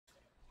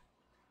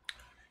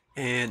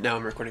And now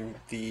I'm recording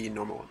the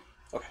normal one.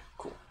 Okay,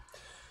 cool.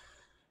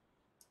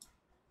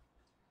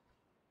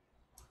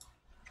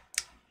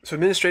 So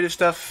administrative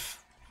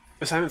stuff,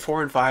 assignment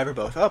 4 and 5 are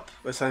both up.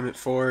 Assignment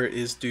 4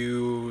 is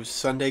due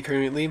Sunday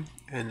currently,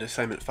 and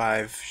assignment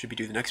 5 should be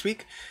due the next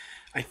week.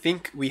 I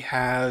think we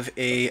have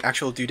a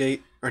actual due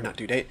date, or not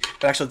due date,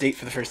 but actual date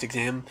for the first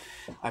exam.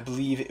 I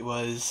believe it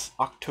was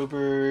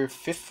October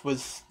 5th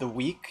was the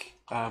week,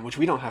 which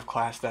we don't have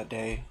class that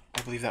day.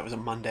 I believe that was a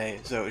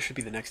Monday, so it should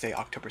be the next day,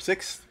 October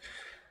 6th.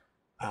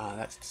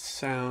 That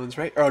sounds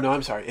right. Oh, no,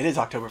 I'm sorry. It is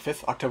October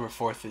 5th. October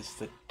 4th is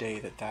the day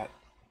that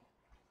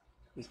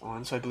is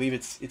on. So I believe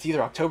it's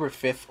either October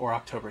 5th or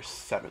October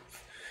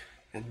 7th.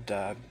 And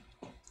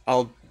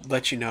I'll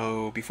let you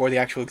know before the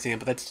actual exam,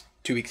 but that's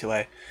 2 weeks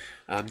away.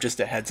 Just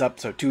a heads up.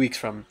 So 2 weeks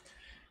from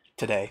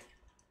today,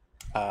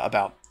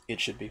 about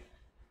it should be.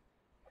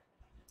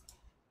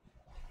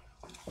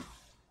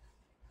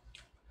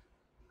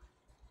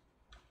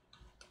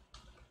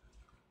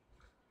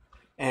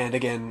 And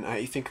again,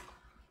 I think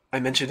I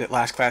mentioned it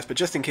last class, but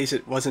just in case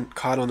it wasn't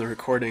caught on the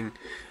recording,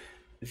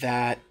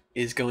 that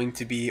is going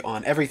to be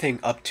on everything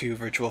up to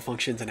virtual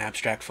functions and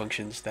abstract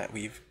functions that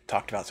we've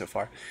talked about so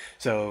far.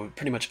 So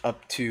pretty much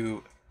up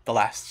to the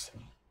last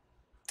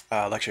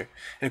lecture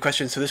and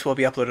questions. So this will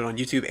be uploaded on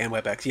YouTube and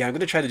WebEx. Yeah, I'm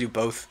going to try to do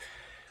both.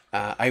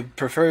 I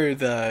prefer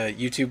the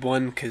YouTube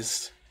one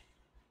because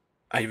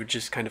I would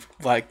just kind of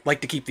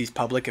like to keep these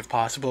public if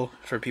possible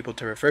for people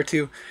to refer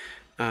to.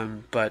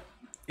 But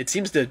it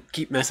seems to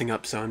keep messing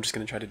up, so I'm just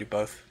going to try to do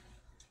both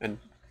and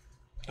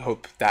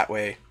hope that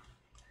way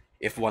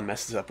if one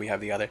messes up, we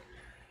have the other.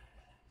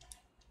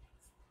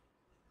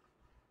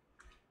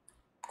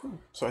 Cool.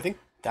 So I think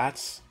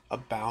that's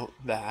about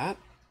that.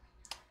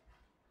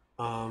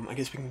 I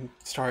guess we can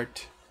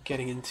start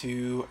getting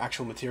into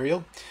actual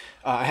material.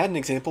 I had an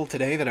example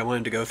today that I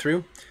wanted to go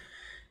through,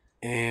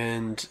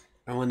 and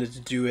I wanted to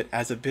do it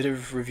as a bit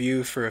of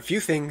review for a few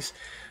things,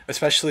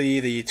 especially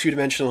the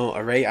two-dimensional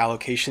array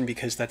allocation,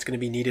 because that's going to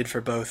be needed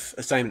for both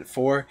assignment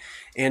 4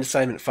 and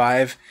assignment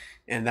 5,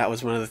 and that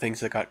was one of the things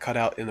that got cut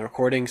out in the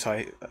recording,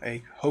 so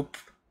I hope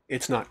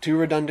it's not too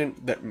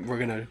redundant, that we're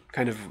going to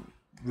kind of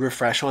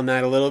refresh on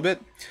that a little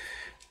bit.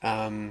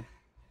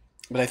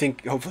 But I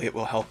think hopefully it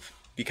will help,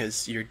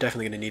 because you're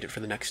definitely going to need it for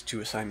the next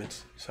 2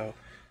 assignments, so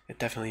it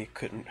definitely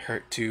couldn't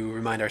hurt to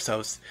remind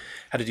ourselves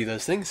how to do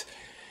those things.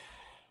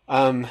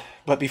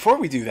 But before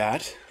we do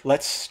that,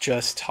 let's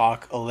just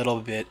talk a little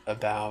bit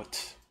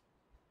about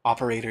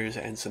operators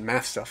and some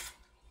math stuff.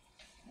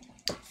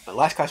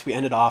 Last class we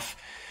ended off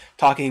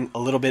talking a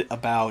little bit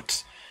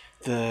about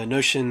the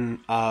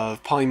notion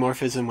of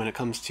polymorphism when it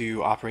comes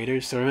to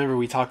operators. So remember,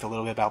 we talked a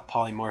little bit about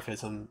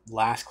polymorphism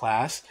last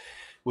class,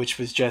 which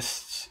was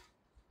just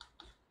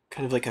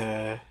kind of like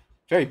a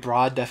very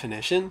broad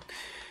definition,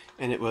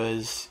 and it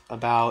was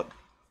about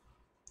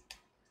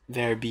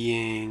there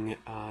being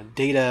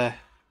data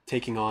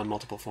taking on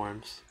multiple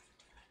forms.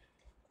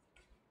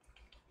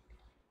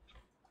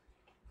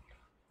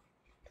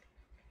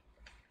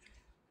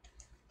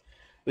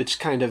 Which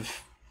kind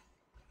of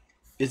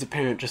is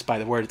apparent just by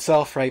the word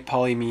itself, right?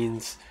 Poly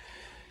means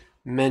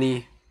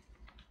many,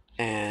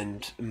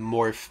 and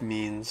morph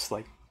means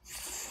like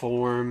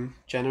form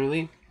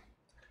generally.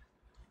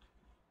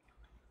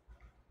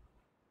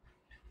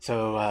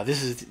 So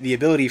this is the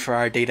ability for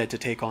our data to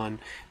take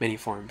on many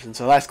forms. And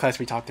so last class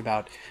we talked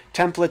about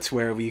templates,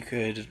 where we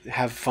could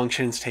have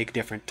functions take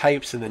different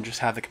types and then just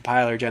have the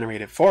compiler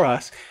generate it for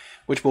us,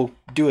 which we'll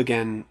do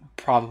again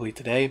probably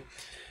today.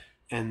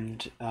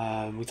 And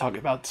we talked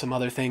about some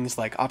other things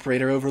like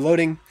operator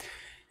overloading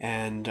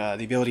and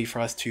the ability for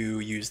us to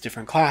use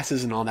different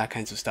classes and all that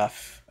kinds of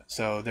stuff.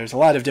 So there's a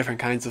lot of different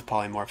kinds of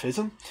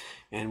polymorphism,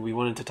 and we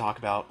wanted to talk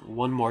about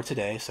one more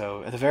today.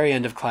 So at the very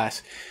end of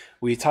class,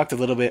 we talked a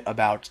little bit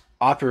about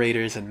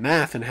operators and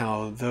math and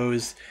how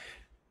those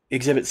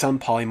exhibit some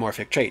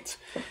polymorphic traits.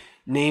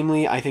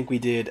 Namely, I think we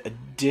did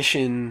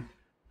addition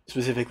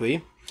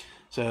specifically.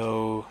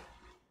 So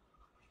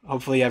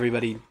hopefully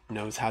everybody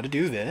knows how to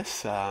do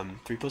this.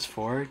 3 plus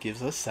 4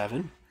 gives us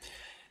 7.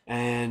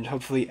 And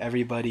hopefully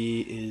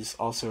everybody is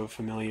also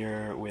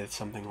familiar with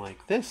something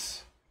like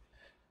this.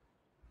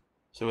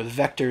 So with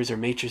vectors or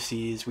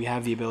matrices, we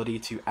have the ability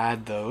to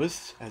add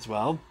those as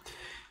well.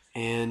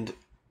 And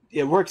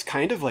it works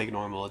kind of like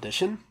normal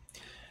addition,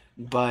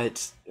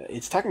 but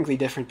it's technically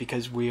different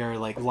because we are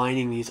like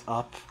lining these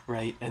up,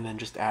 right, and then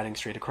just adding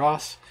straight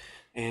across,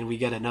 and we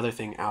get another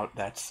thing out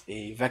that's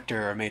a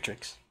vector or a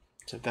matrix.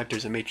 So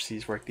vectors and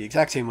matrices work the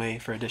exact same way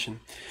for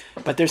addition,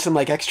 but there's some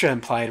like extra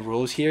implied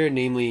rules here,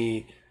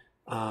 namely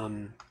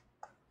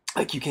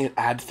like you can't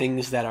add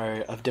things that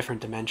are of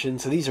different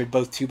dimensions. So these are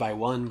both 2 by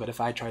 1, but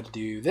if I try to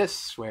do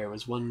this where it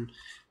was 1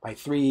 by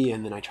 3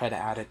 and then I try to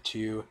add it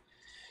to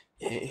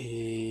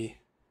a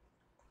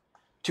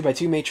 2 by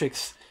 2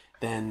 matrix,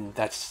 then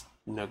that's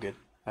no good.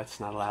 That's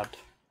not allowed,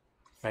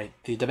 right?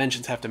 The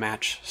dimensions have to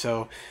match.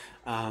 So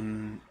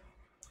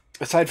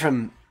aside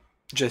from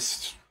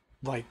just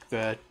like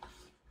the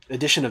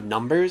addition of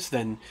numbers,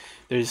 then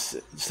there's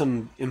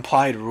some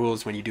implied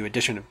rules when you do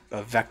addition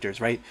of vectors,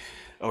 right?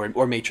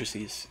 Or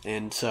matrices.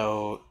 And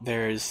so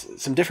there's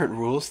some different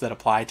rules that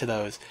apply to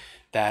those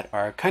that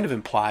are kind of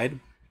implied,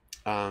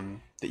 that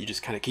you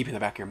just kind of keep in the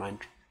back of your mind.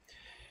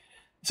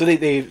 So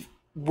they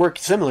work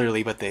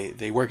similarly, but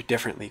they work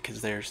differently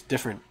because there's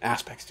different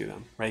aspects to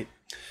them, right?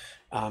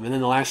 And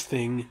then the last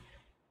thing,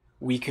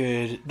 we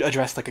could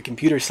address like a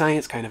computer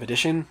science kind of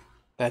addition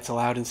that's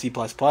allowed in C++.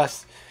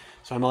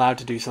 So I'm allowed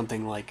to do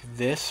something like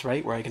this,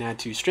 right, where I can add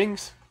two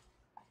strings.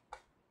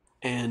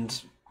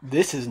 And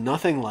this is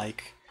nothing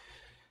like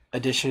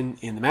addition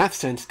in the math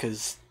sense,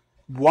 because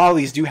while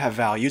these do have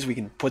values, we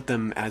can put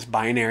them as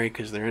binary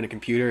because they're in a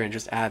computer and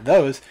just add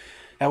those.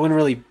 That wouldn't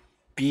really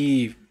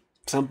be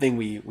something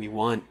we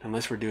want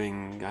unless we're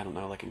doing, I don't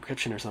know, like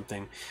encryption or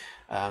something.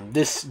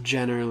 This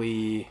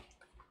generally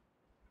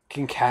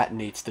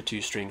concatenates the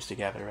two strings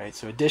together, right?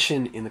 So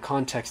addition in the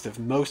context of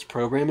most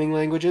programming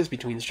languages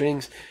between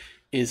strings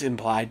is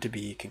implied to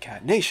be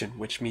concatenation,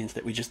 which means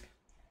that we just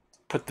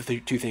put the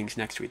two things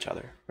next to each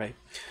other, right?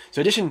 So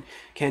addition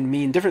can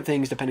mean different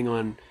things depending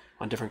on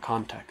different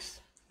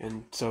contexts.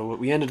 And so what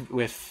we ended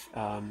with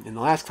in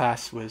the last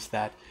class was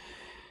that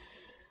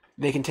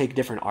they can take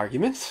different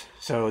arguments.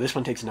 So this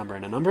one takes a number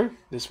and a number.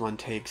 This one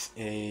takes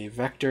a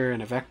vector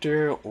and a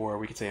vector, or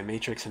we could say a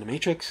matrix and a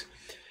matrix.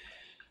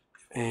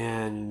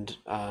 And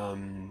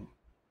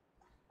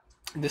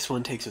this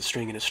one takes a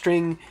string and a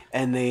string,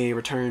 and they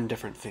return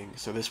different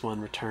things. So this one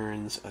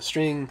returns a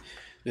string,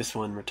 this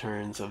one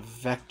returns a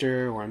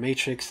vector or a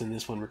matrix, and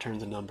this one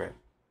returns a number.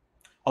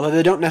 Although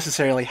they don't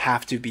necessarily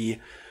have to be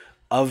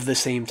of the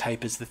same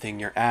type as the thing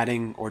you're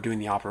adding or doing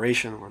the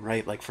operation on,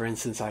 right? Like for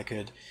instance, I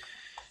could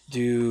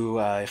do,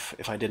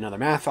 if I did another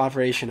math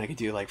operation, I could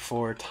do like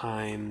 4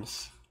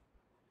 times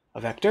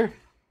a vector,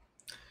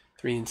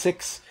 3 and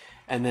 6,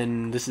 and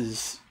then this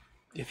is,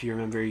 if you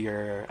remember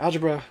your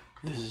algebra,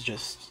 this is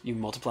just, you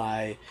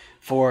multiply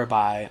 4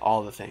 by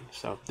all the things.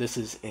 So this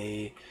is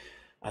a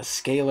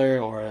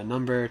scalar or a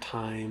number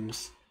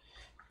times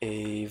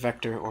a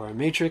vector or a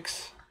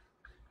matrix,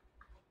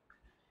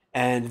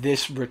 and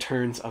this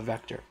returns a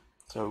vector.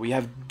 So we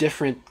have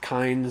different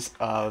kinds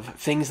of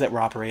things that we're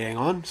operating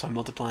on. So I'm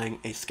multiplying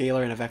a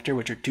scalar and a vector,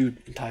 which are two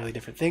entirely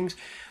different things,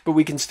 but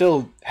we can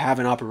still have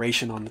an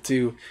operation on the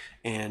two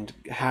and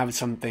have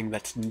something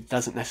that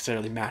doesn't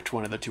necessarily match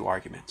one of the two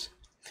arguments.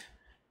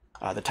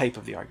 The type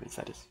of the arguments,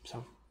 that is.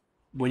 So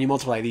when you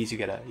multiply these, you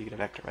get a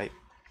vector, right?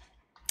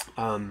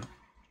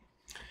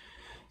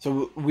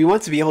 So we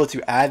want to be able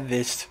to add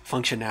this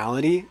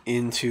functionality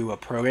into a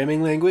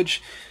programming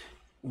language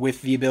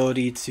with the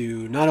ability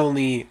to not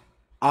only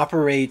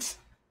operate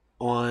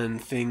on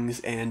things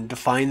and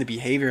define the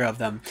behavior of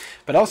them,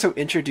 but also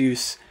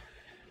introduce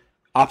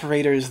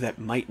operators that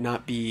might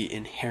not be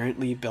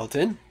inherently built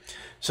in.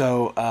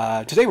 So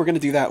today we're going to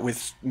do that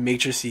with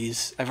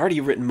matrices. I've already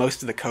written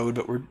most of the code,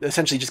 but we're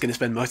essentially just going to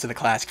spend most of the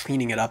class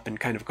cleaning it up and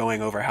kind of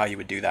going over how you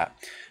would do that.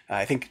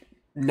 I think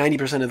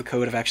 90% of the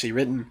code I've actually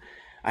written.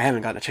 I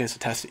haven't gotten a chance to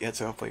test it yet,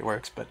 so hopefully it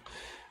works, but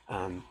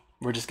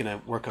we're just going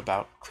to work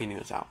about cleaning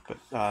this out.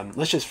 But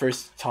let's just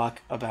first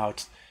talk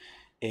about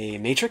a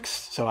matrix.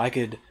 So I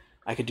could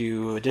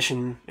do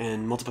addition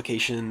and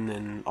multiplication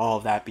and all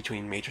of that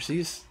between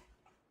matrices.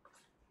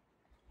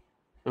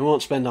 We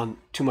won't spend on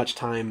too much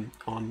time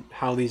on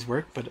how these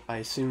work, but I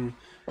assume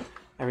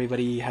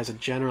everybody has a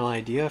general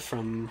idea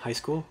from high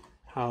school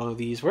how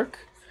these work.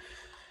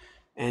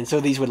 And so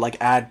these would like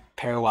add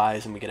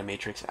pairwise and we get a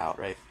matrix out,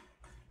 right?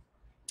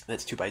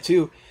 That's 2 by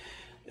 2.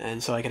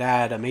 And so I could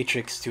add a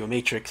matrix to a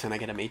matrix and I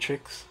get a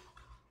matrix.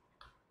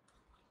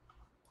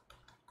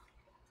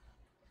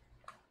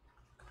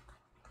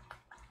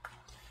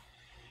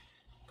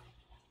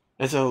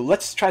 And so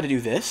let's try to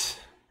do this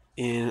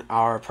in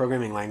our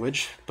programming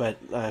language, but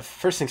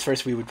first things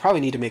first, we would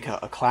probably need to make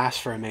a class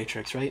for a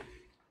matrix, right?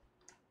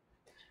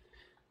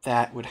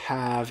 That would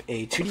have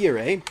a 2D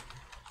array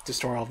to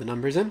store all the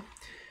numbers in,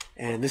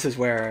 and this is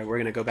where we're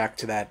going to go back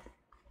to that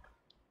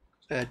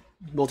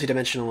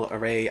multi-dimensional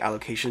array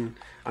allocation.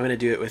 I'm going to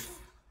do it with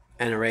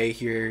an array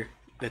here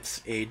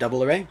that's a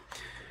double array,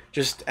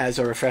 just as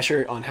a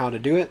refresher on how to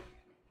do it.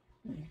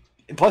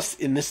 And plus,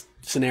 in this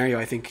scenario,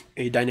 I think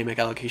a dynamic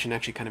allocation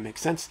actually kind of makes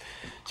sense.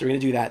 So we're going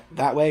to do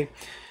that way.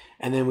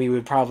 And then we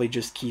would probably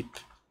just keep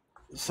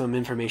some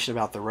information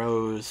about the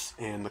rows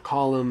and the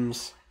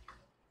columns.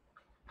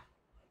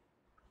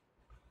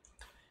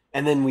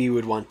 And then we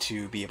would want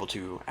to be able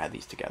to add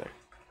these together,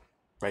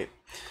 right?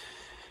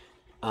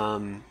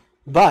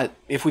 But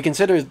if we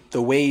consider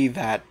the way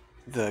that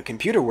the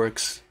computer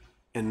works,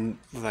 and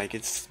like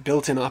its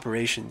built-in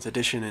operations,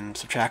 addition and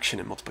subtraction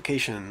and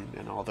multiplication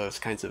and all those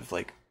kinds of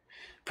like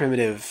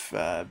primitive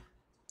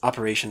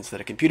operations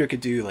that a computer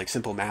could do, like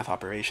simple math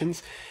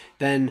operations,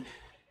 then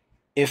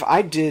if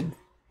I did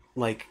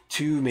like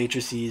two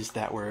matrices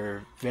that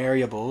were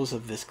variables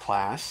of this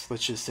class,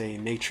 let's just say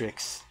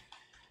matrix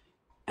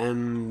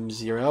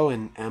M0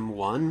 and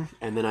M1,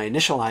 and then I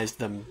initialized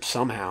them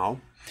somehow,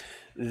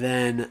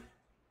 then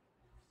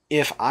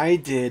if I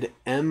did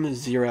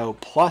M0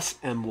 plus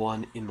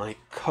M1 in my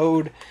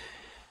code,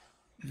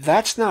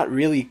 that's not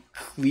really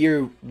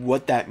clear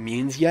what that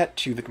means yet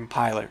to the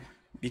compiler.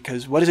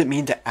 Because what does it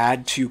mean to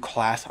add two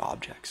class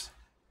objects?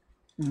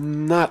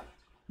 Not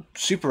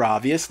super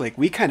obvious. Like,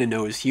 we kind of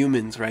know as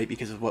humans, right,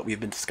 because of what we've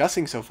been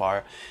discussing so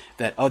far,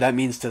 that, oh, that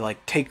means to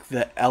like take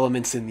the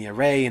elements in the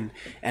array and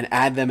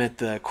add them at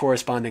the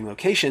corresponding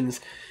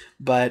locations,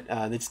 but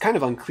it's kind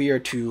of unclear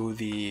to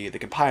the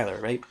compiler,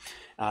 right?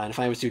 And if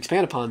I was to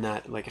expand upon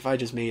that, like if I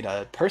just made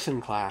a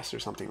person class or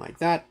something like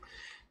that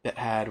that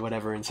had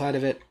whatever inside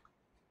of it,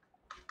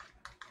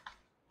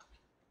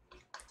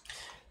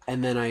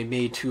 and then I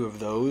made two of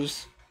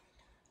those,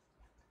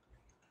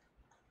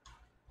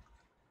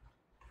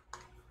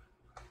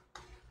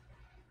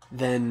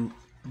 then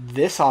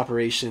this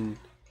operation,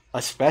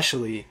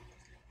 especially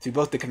to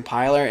both the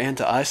compiler and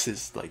to us,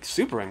 is like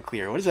super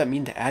unclear. What does that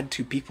mean to add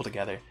two people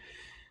together?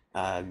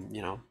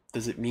 You know,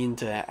 does it mean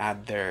to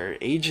add their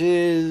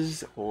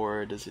ages,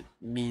 or does it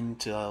mean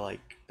to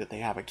like that they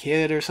have a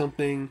kid or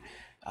something?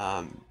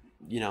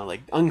 You know,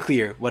 like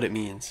unclear what it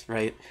means,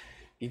 right?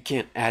 You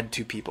can't add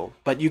two people,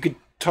 but you could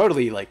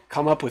totally like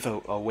come up with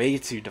a way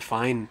to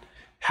define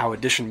how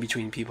addition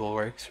between people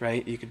works,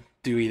 right? You could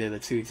do either the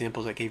two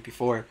examples I gave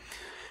before,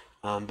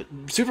 but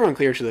super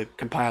unclear to the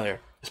compiler,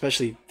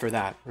 especially for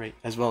that, right?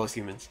 As well as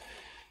humans.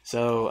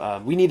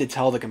 So we need to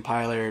tell the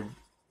compiler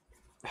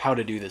how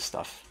to do this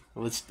stuff.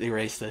 Let's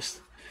erase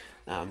this.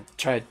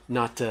 Try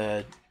not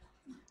to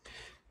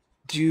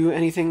do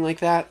anything like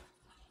that.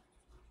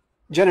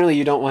 Generally,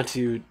 you don't want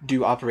to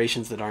do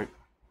operations that aren't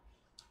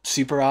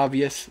super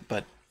obvious,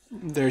 but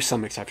there's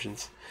some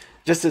exceptions.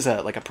 Just as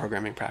a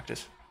programming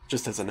practice,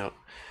 just as a note.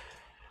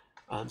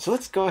 So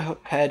let's go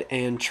ahead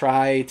and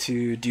try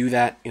to do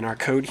that in our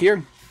code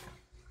here.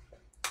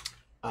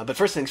 But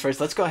first things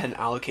first, let's go ahead and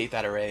allocate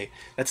that array.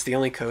 That's the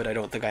only code I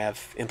don't think I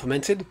have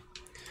implemented.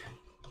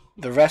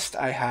 The rest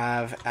I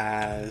have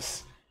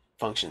as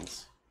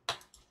functions.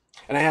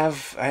 And I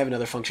have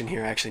another function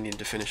here I actually need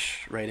to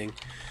finish writing.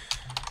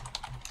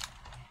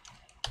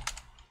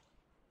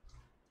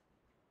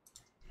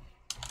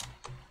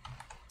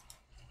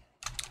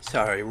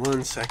 Sorry,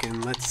 1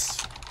 second.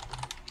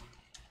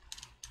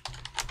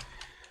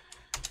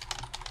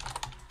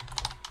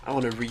 I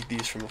want to read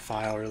these from a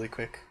file really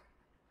quick.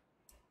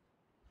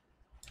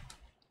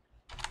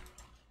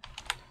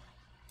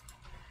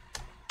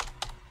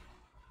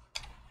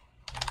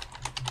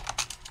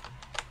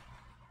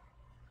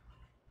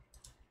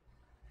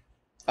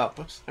 Oh,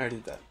 whoops, I already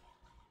did that.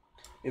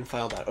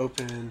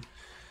 Infile.open.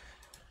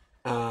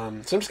 So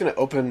I'm just going to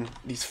open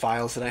these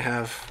files that I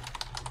have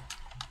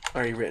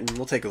already written.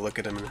 We'll take a look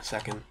at them in a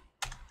second.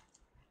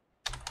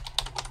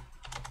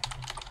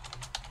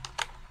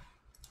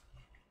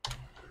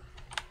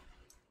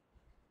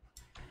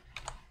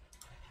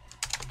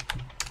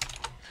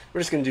 We're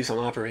just going to do some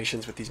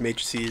operations with these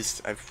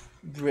matrices. I've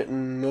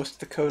written most of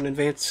the code in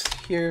advance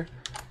here.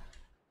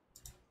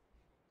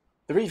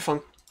 The read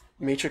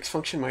matrix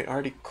function might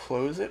already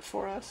close it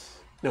for us.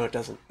 No, it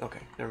doesn't.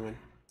 Okay, never mind.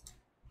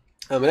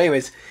 But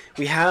anyways,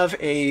 we have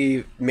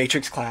a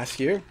matrix class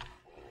here.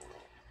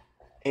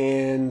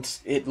 And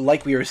it,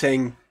 like we were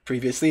saying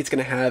previously, it's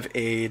going to have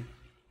a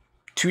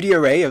 2D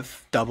array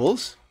of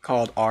doubles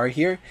called R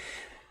here.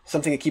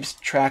 Something that keeps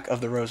track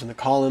of the rows and the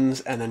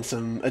columns, and then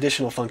some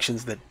additional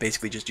functions that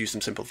basically just do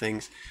some simple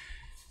things.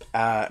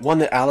 One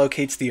that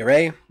allocates the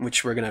array,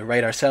 which we're going to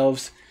write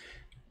ourselves,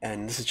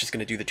 and this is just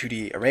going to do the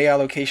 2D array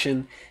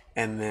allocation.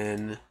 And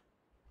then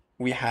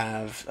we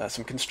have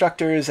some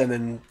constructors, and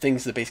then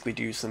things that basically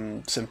do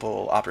some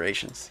simple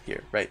operations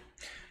here, right?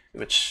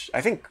 Which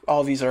I think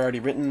all of these are already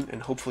written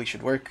and hopefully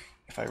should work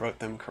if I wrote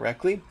them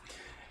correctly.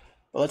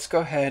 But let's go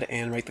ahead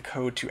and write the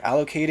code to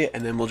allocate it,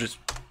 and then we'll just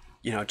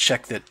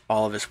check that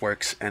all of this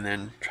works and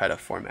then try to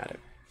format it.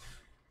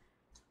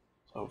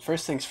 So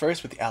first things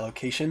first with the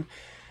allocation.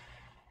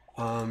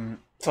 So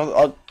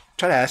I'll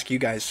try to ask you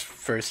guys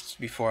first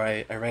before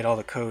I write all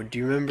the code. Do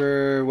you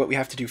remember what we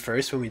have to do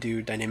first when we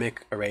do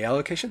dynamic array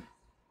allocation?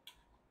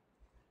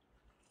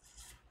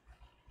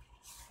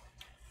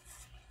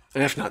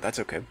 And if not, that's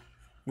okay.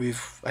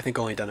 We've, I think,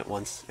 only done it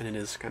once, and it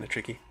is kind of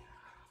tricky.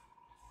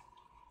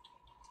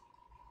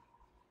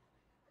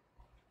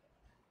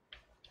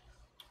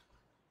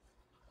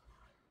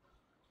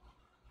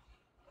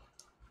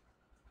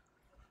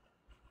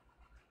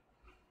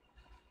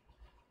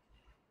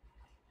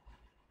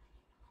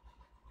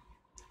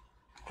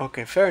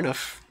 Okay, fair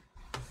enough.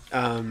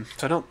 So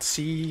I don't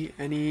see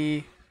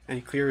any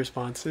clear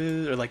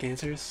responses or like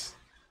answers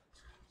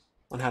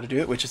on how to do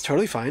it, which is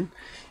totally fine.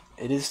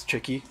 It is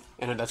tricky,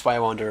 and that's why I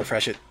wanted to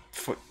refresh it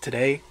for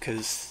today,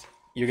 because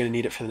you're going to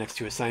need it for the next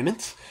two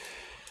assignments.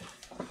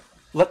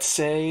 Let's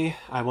say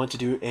I want to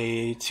do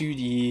a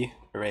 2D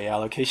array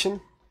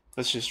allocation.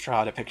 Let's just draw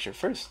out a picture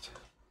first.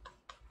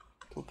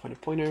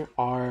 Pointer,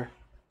 R.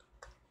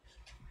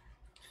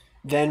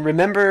 Then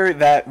remember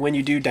that when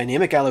you do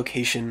dynamic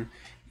allocation,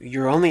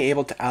 you're only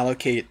able to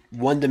allocate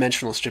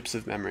one-dimensional strips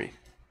of memory.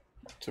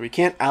 So we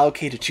can't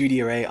allocate a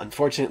 2D array,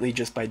 unfortunately,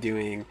 just by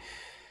doing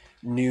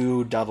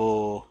new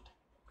double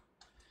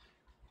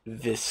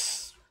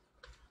this,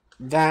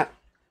 that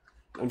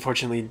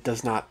unfortunately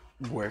does not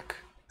work.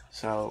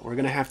 So we're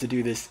going to have to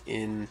do this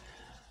in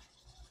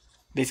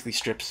basically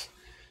strips.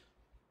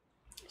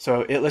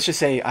 So let's just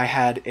say I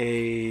had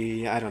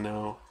a, I don't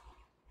know,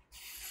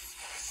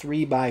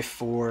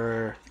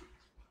 3x4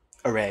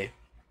 array.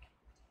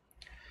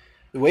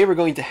 The way we're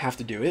going to have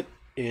to do it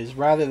is,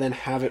 rather than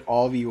have it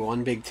all be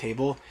one big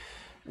table,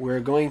 we're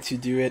going to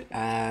do it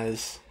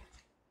as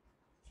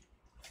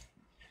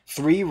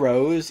 3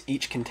 rows,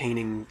 each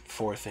containing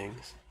 4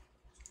 things.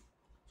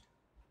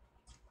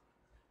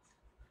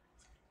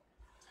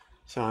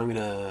 So I'm going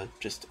to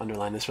just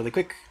underline this really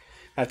quick.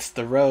 That's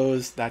the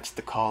rows, that's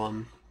the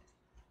column,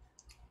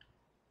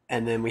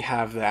 and then we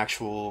have the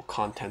actual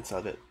contents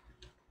of it.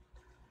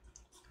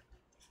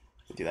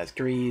 We'll do that's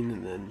green,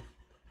 and then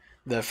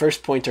the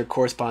first pointer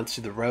corresponds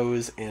to the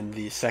rows, and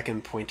the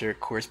second pointer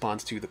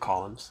corresponds to the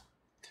columns.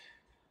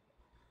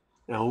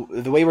 Now,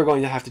 the way we're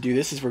going to have to do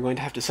this is we're going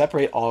to have to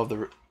separate all of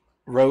the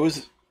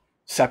rows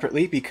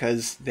separately,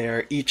 because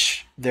they're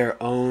each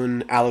their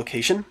own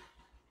allocation,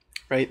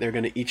 right? They're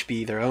going to each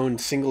be their own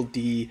single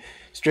D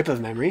strip of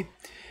memory,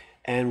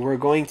 and we're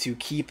going to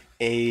keep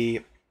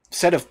a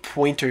set of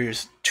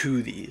pointers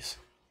to these.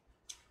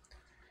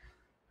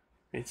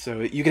 Right, so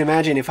you can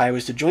imagine if I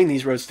was to join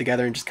these rows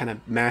together and just kind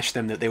of mash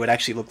them, that they would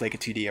actually look like a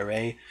 2D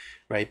array,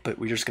 right? But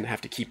we're just going to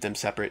have to keep them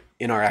separate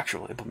in our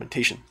actual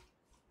implementation.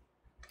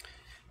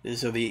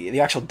 So the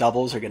actual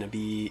doubles are going to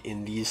be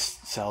in these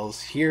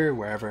cells here,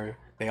 wherever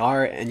they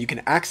are, and you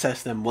can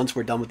access them once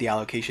we're done with the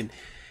allocation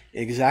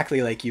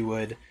exactly like you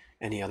would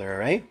any other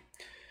array.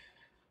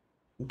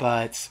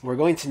 But we're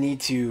going to need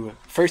to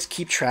first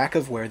keep track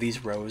of where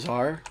these rows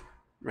are,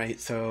 right?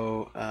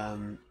 So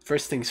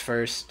first things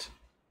first,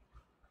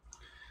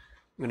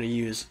 I'm going to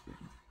use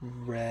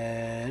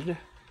red.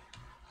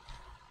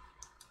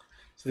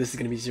 So this is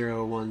going to be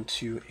 0, 1,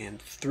 2,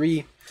 and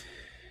 3.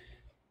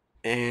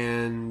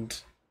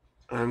 And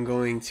I'm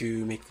going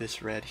to make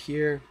this red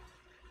here.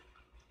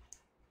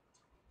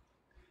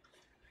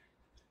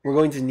 We're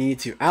going to need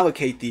to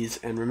allocate these,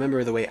 and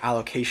remember the way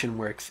allocation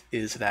works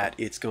is that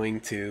it's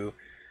going to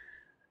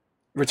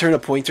return a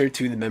pointer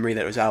to the memory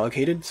that was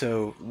allocated.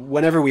 So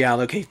whenever we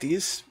allocate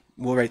these,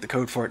 we'll write the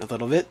code for it in a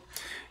little bit.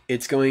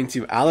 It's going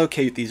to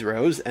allocate these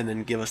rows and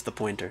then give us the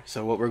pointer.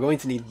 So what we're going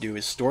to need to do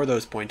is store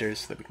those pointers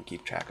so that we can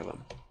keep track of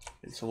them.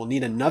 And so we'll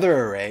need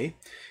another array,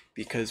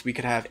 because we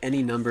could have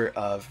any number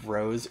of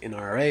rows in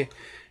our array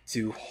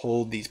to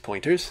hold these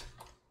pointers.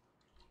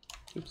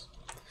 Oops.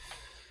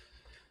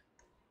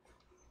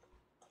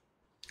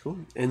 Cool.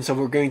 And so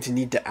we're going to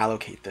need to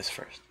allocate this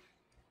first.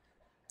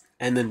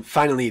 And then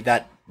finally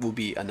that will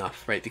be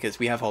enough, right? Because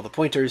we have all the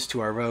pointers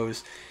to our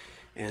rows,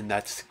 and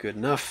that's good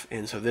enough.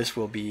 And so this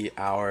will be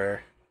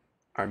our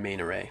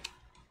main array.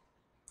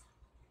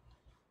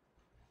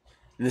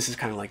 And this is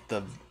kind of like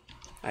the,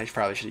 I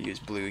probably should have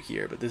used blue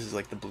here, but this is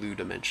like the blue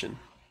dimension,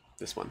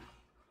 this one.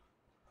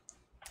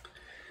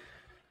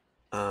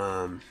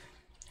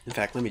 In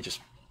fact, let me just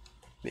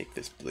make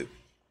this blue.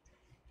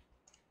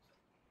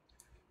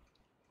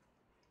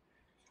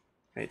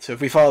 Right, so if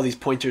we follow these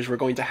pointers, we're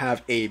going to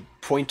have a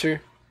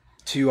pointer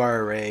to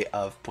our array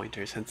of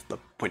pointers, hence the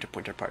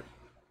pointer part.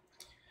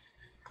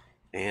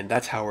 And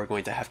that's how we're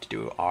going to have to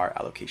do our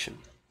allocation.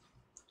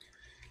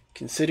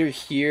 Consider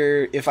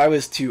here, if I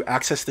was to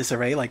access this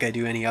array like I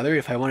do any other,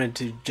 if I wanted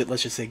to,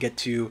 let's just say, get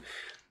to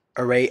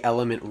array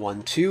element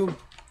 1, 2,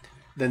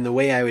 then the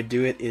way I would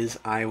do it is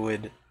I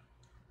would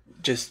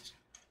just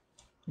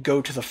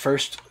go to the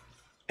first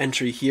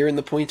entry here in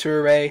the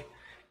pointer array,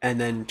 and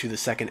then to the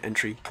second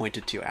entry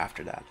pointed to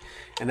after that.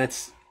 And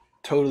that's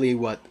totally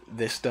what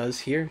this does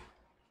here,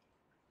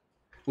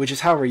 which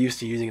is how we're used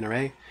to using an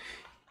array.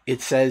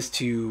 It says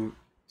to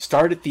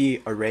start at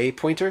the array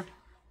pointer,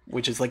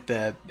 which is like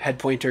the head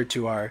pointer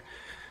to our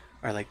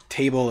like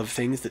table of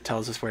things that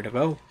tells us where to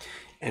go,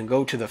 and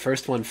go to the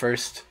first one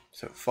first,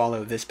 so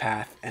follow this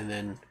path, and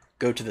then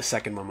go to the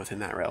second one within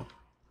that row,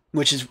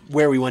 which is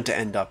where we want to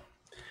end up,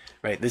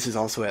 right? This is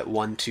also at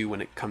 1, 2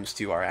 when it comes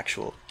to our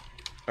actual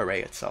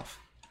array itself.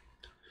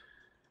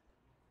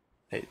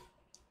 Right.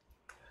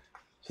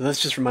 So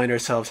let's just remind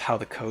ourselves how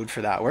the code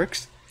for that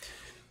works.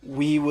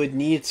 We would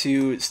need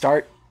to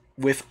start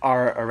with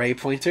our array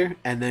pointer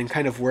and then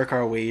kind of work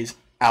our ways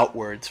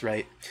outwards,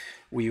 right?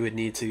 We would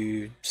need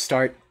to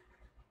start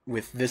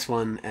with this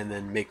one and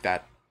then make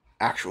that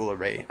actual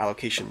array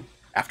allocation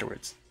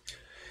afterwards.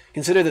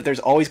 Consider that there's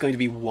always going to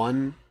be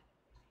one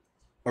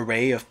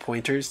array of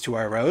pointers to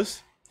our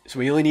rows, so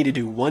we only need to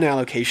do one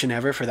allocation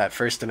ever for that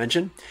first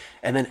dimension,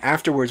 and then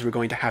afterwards we're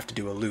going to have to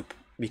do a loop,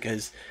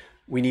 because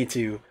we need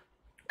to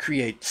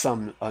create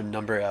a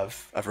number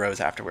of rows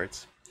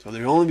afterwards. So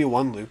there'll only be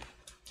one loop.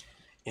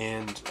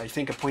 And I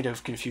think a point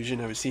of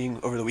confusion I was seeing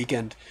over the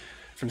weekend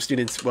from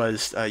students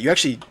was you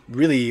actually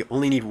really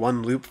only need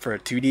one loop for a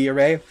 2D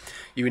array.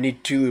 You would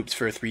need 2 loops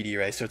for a 3D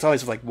array. So it's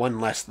always like one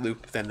less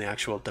loop than the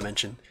actual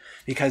dimension,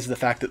 because of the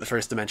fact that the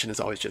first dimension is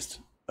always just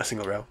a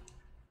single row.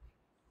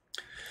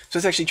 So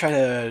let's actually try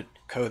to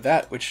code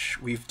that,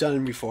 which we've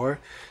done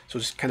before. So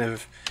we'll just kind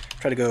of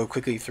try to go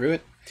quickly through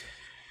it.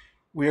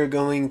 We're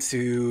going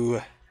to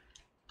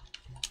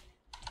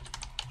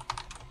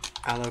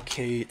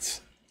allocate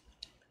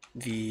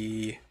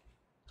the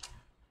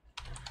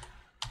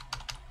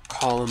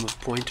column of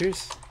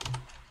pointers.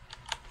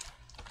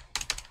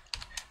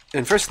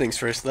 And first things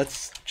first,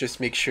 let's just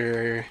make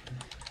sure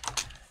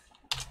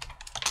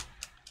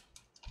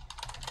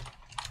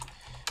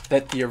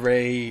that the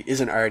array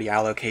isn't already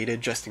allocated,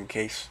 just in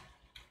case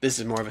this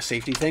is more of a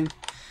safety thing.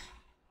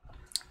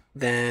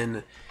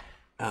 Then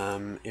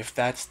if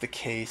that's the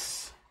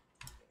case,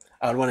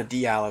 I would want to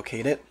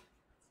deallocate it,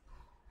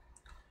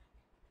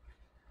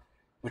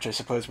 which I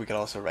suppose we could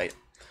also write.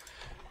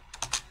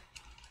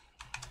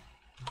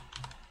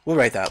 We'll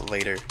write that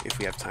later if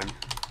we have time.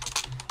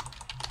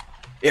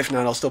 If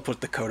not, I'll still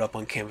put the code up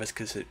on Canvas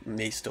because it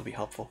may still be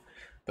helpful,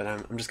 but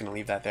I'm just going to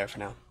leave that there for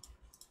now.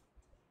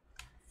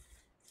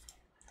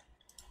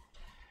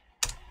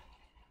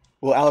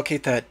 We'll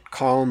allocate that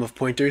column of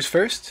pointers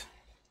first.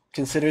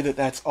 Consider that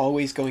that's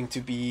always going to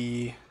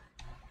be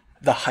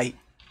the height,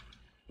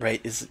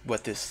 right, is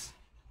what this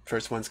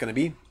first one's going to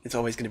be. It's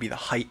always going to be the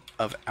height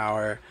of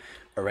our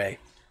array.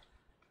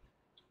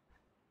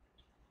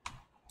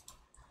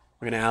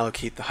 We're going to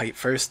allocate the height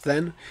first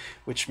then,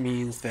 which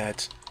means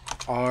that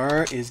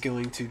R is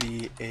going to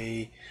be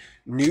a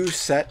new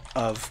set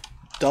of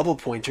double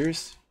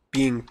pointers,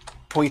 being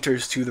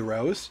pointers to the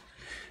rows,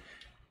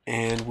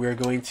 and we're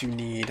going to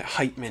need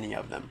height many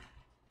of them.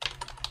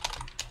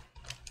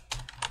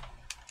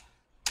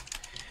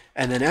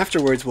 And then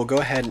afterwards, we'll go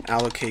ahead and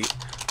allocate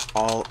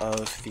all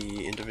of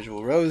the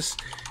individual rows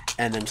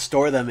and then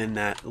store them in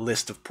that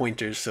list of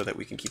pointers so that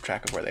we can keep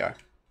track of where they are.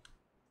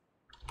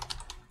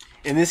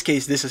 In this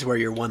case, this is where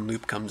your one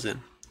loop comes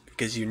in,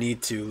 because you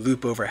need to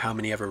loop over how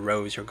many ever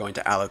rows you're going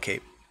to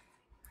allocate.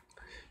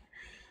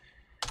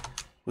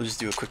 We'll just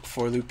do a quick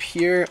for loop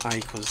here. I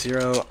equals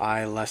 0,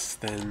 I less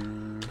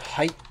than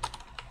height,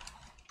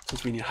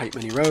 since we need height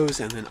many rows,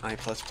 and then I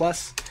plus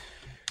plus.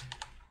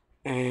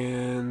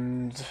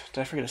 And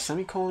did I forget a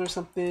semicolon or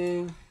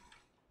something?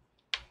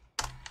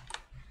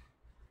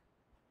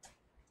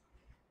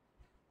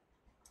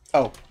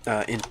 Oh,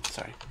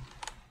 sorry.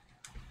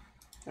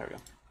 There we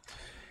go.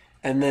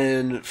 And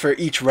then for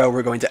each row,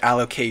 we're going to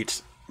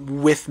allocate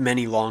with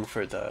many long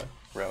for the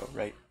row,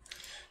 right?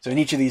 So in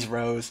each of these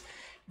rows,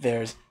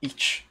 there's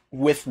each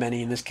with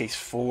many, in this case,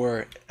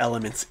 4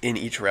 elements in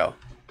each row.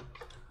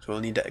 So we'll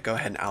need to go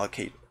ahead and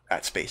allocate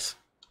that space.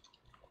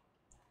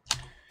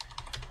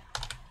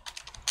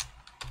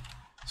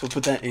 So we'll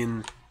put that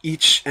in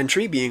each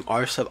entry being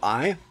r sub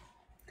I.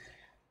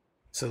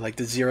 So like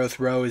the 0th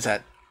row is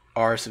at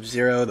r sub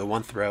 0, the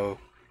 1th row,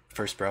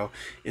 first row,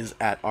 is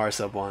at r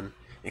sub 1,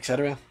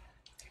 etc.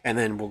 And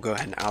then we'll go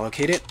ahead and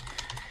allocate it.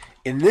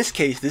 In this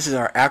case, this is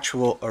our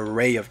actual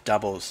array of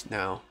doubles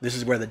now. This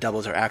is where the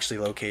doubles are actually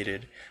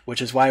located,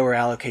 which is why we're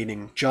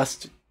allocating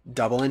just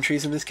double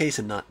entries in this case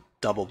and not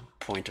double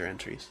pointer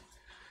entries.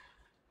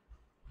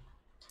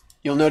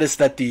 You'll notice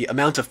that the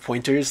amount of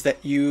pointers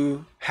that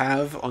you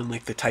have on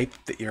like the type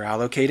that you're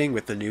allocating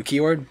with the new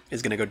keyword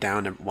is going to go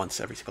down once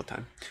every single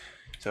time.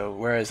 So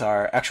whereas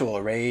our actual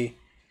array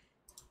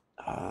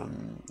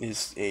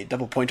is a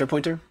double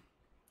pointer,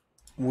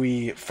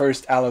 we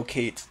first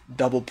allocate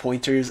double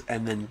pointers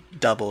and then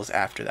doubles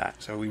after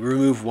that. So we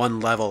remove one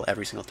level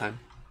every single time.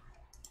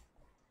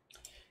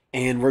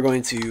 And we're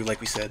going to, like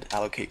we said,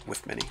 allocate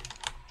with many.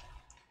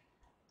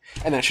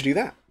 And that should do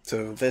that.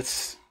 So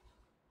that's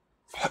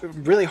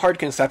really hard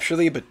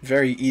conceptually, but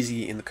very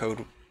easy in the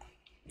code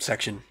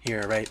section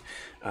here, right?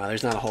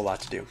 There's not a whole lot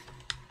to do.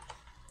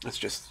 It's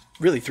just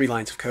really 3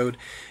 lines of code.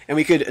 And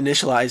we could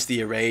initialize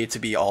the array to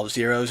be all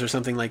zeros or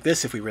something like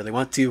this if we really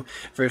want to.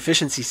 For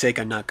efficiency's sake,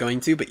 I'm not going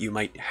to, but you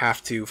might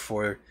have to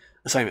for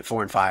assignment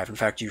 4 and 5. In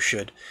fact, you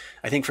should.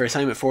 I think for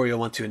assignment 4, you'll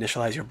want to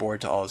initialize your board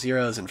to all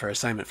zeros, and for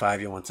assignment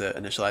 5, you'll want to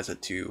initialize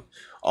it to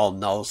all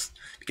nulls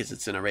because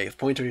it's an array of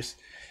pointers.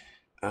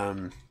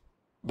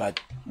 But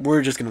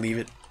we're just going to leave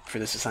it for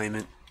this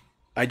assignment.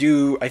 I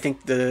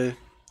think the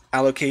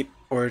allocate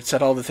or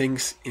set all the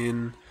things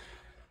in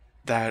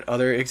that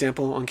other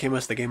example on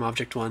Canvas, the game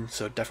object one,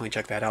 so definitely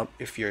check that out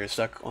if you're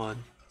stuck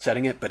on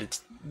setting it, but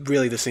it's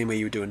really the same way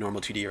you would do a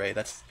normal 2D array.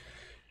 That's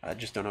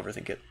just don't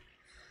overthink it.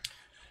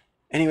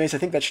 Anyways, I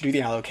think that should do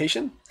the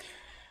allocation,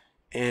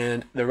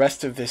 and the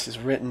rest of this is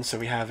written. So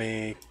we have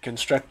a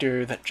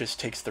constructor that just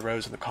takes the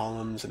rows and the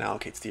columns and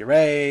allocates the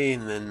array,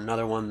 and then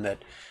another one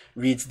that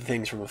reads the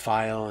things from a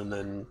file, and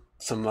then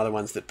some other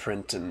ones that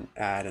print and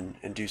add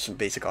and do some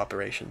basic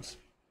operations.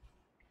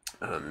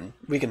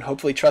 We can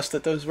hopefully trust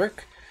that those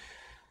work.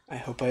 I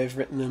hope I've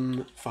written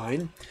them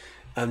fine.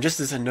 Just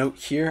as a note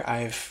here,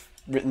 I've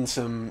written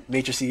some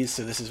matrices,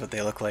 so this is what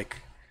they look like.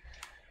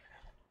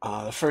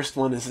 The first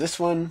one is this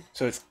one.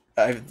 So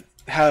I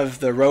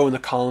have the row and the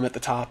column at the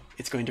top.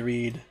 It's going to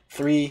read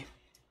 3,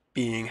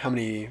 being how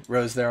many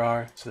rows there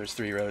are. So there's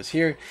 3 rows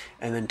here,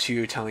 and then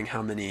 2 telling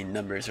how many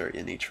numbers are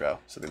in each row,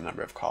 so the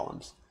number of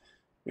columns.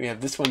 We have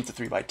this one, it's a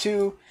 3 by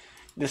 2.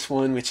 this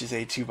one, which is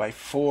a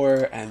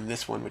 2x4, and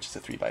this one, which is a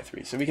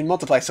 3x3. So we can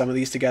multiply some of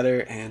these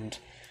together, and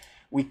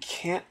we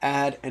can't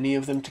add any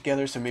of them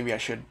together, so maybe I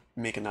should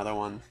make another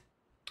one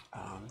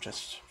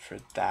just for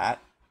that.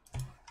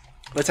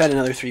 Let's add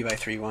another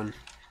 3x3 one.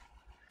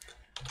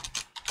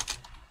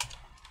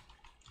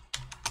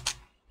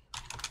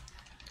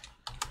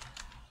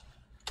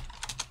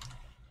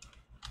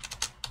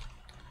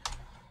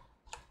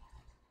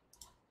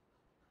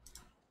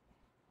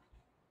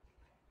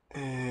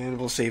 And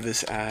we'll save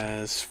this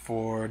as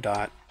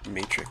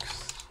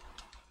 4.matrix.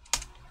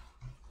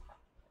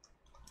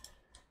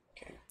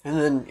 Okay. And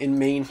then in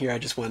main here, I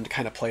just wanted to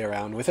kind of play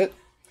around with it.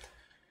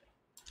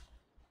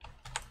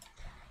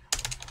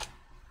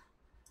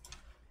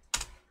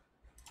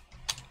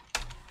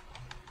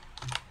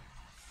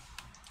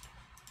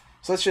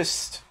 So let's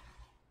just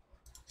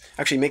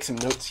actually make some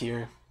notes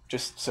here,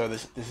 just so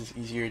this is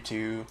easier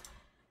to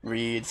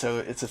read. So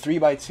it's a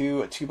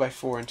 3x2, a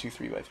 2x4, and two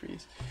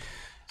 3x3s.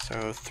 So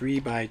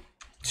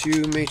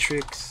 3x2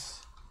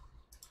 matrix,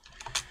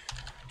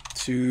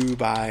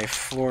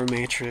 2x4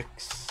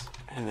 matrix,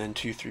 and then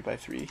two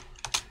 3x3.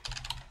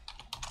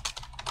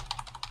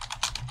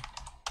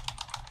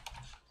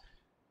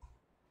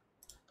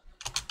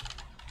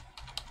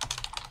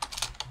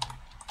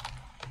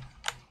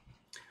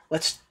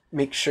 Let's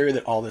make sure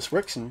that all this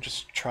works and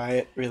just try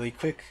it really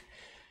quick.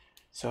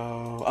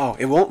 So, oh,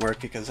 it won't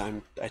work because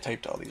I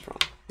typed all these wrong.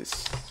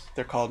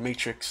 They're called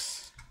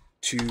matrix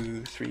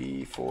 2,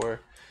 3, 4.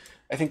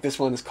 I think this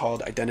one is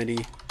called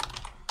identity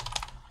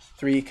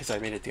 3 because I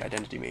made it the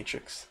identity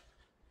matrix.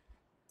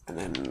 And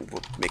then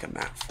we'll make a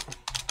map for.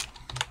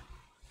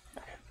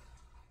 Okay.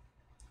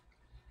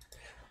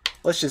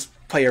 Let's just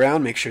play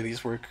around, make sure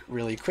these work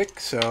really quick.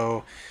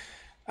 So,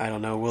 I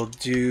don't know, we'll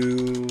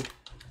do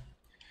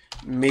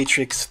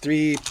matrix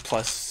 3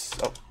 plus,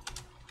 oh,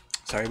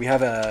 sorry, we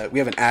have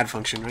an add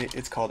function, right?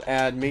 It's called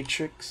add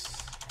matrix,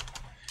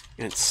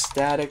 and it's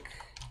static.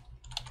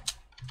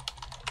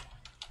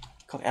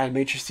 Called add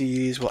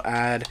matrices. We'll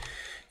add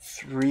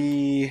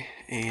 3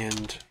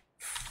 and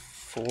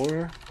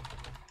 4.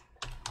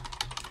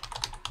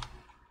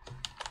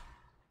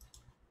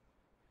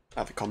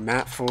 They're called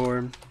map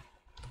form.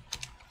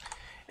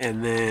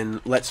 And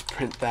then let's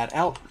print that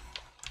out.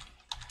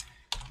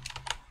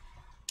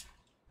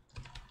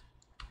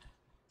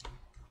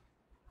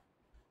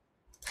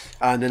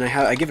 And then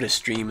I give it a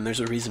stream, and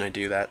there's a reason I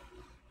do that.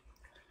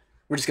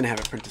 We're just gonna have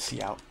it print the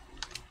C out.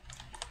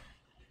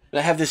 But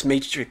I have this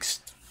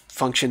matrix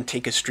function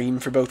take a stream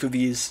for both of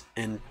these,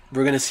 and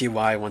we're gonna see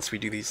why once we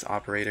do these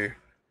operator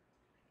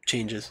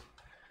changes.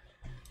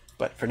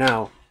 But for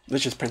now,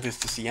 let's just print this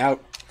to C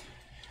out,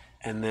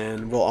 and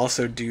then we'll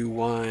also do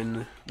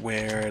one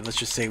where let's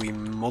just say we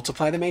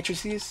multiply the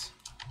matrices.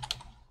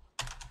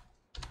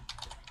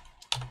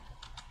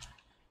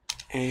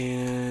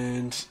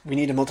 And we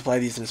need to multiply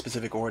these in a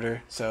specific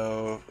order.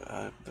 So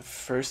the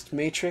first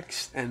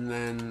matrix and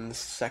then the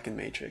second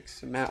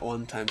matrix. So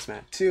mat1 times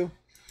mat2.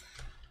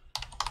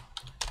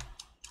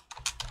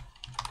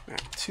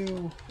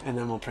 Mat2, and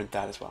then we'll print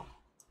that as well.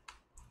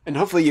 And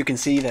hopefully you can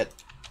see that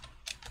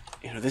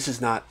this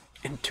is not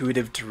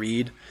intuitive to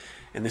read,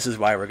 and this is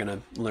why we're going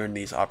to learn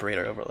these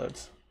operator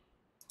overloads.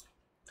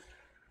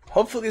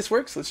 Hopefully this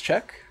works. Let's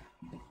check.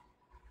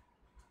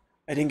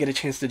 I didn't get a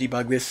chance to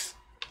debug this,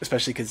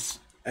 especially because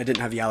I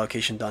didn't have the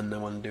allocation done and I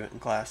wanted to do it in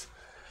class.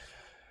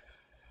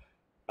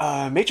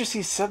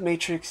 Matrices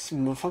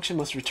submatrix function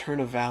must return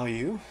a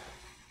value.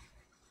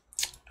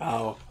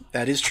 Oh,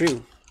 that is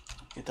true.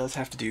 It does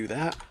have to do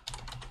that.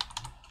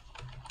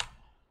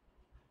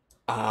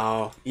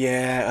 Oh,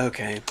 yeah,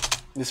 okay.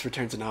 This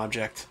returns an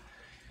object.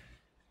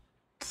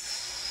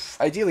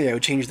 Ideally, I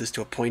would change this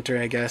to a pointer,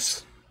 I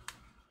guess.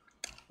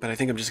 But I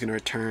think I'm just going to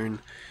return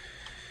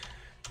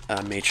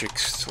a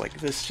matrix like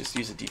this. Just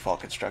use a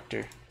default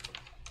constructor.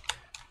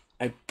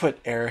 I put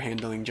error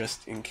handling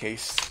just in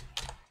case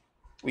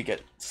we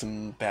get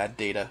some bad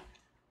data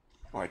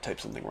or I type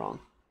something wrong.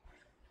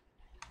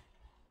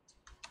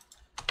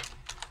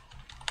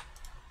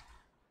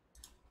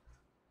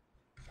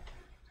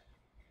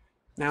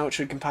 Now it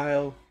should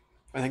compile.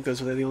 I think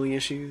those were the only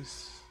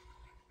issues.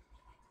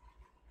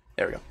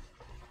 There we go.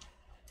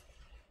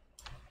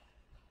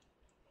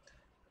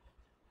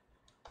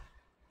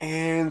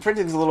 And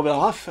printing's a little bit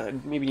off. I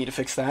maybe need to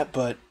fix that,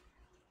 but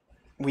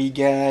we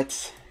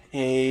get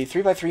a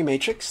 3x3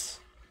 matrix,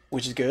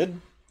 which is good.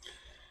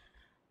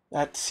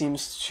 That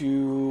seems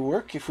to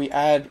work. If we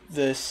add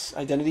this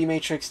identity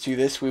matrix to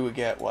this, we would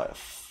get what?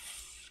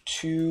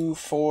 2,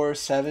 4,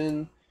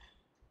 7,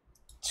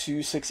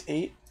 2, 6,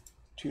 8.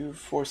 2,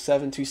 4,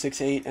 7, 2,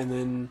 6, 8, and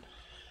then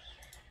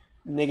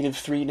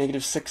 -3,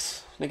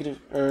 -6,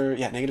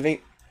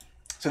 -8.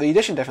 So the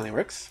addition definitely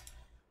works.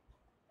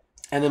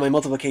 And then my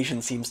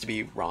multiplication seems to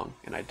be wrong,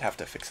 and I'd have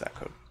to fix that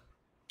code.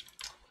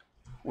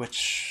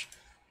 Which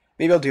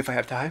maybe I'll do if I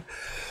have time.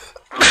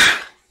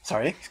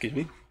 Sorry, excuse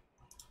me.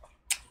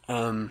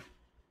 I'll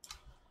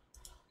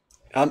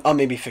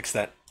maybe fix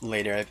that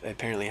later. I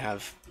apparently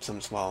have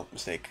some small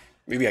mistake.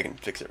 Maybe I can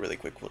fix it really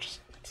quick. We'll just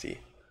see.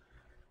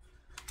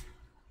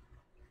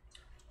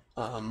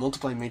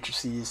 multiply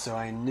matrices, so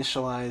I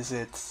initialize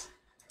it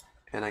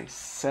and I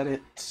set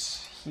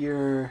it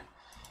here.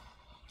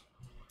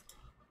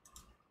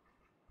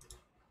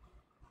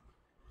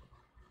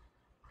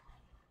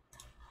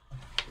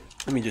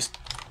 Let me just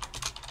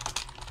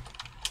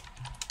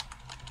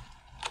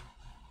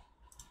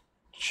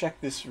check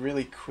this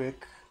really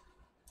quick.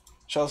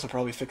 Should also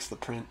probably fix the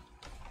print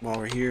while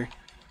we're here.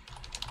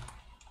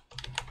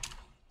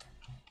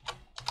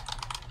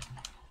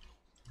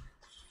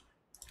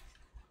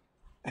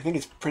 I think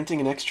it's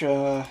printing an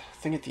extra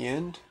thing at the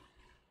end.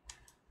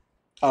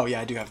 Oh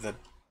yeah, I do have the,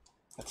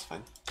 that's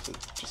fine. So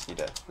just need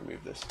to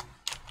remove this.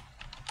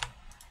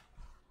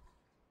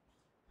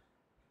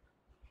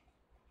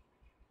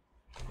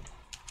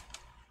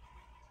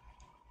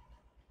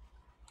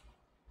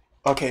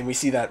 Okay, and we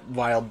see that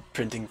wild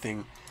printing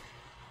thing.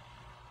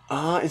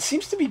 It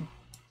seems to be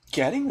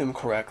getting them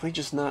correctly,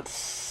 just not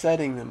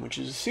setting them, which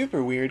is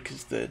super weird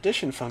because the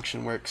addition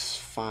function works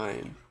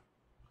fine.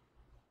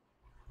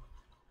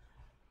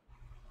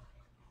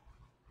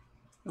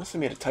 Unless I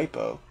made a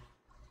typo.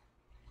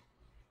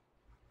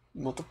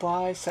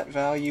 Multiply, set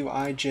value,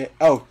 ij.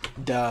 Oh,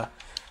 duh.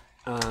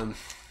 Oh,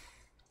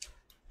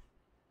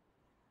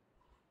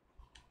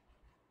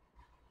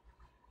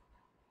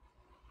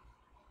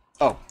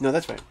 no,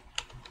 that's right.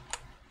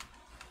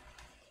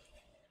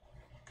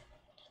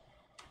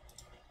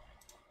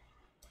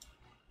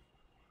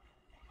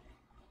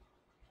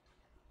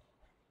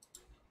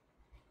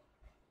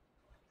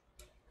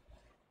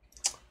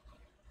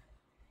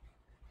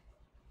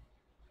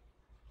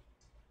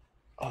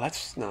 Oh,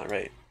 that's not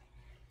right.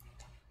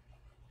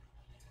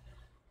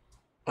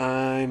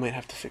 I might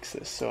have to fix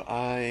this. So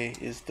I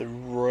is the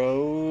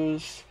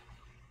rows,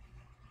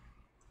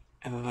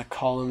 and then the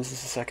columns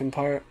is the second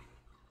part.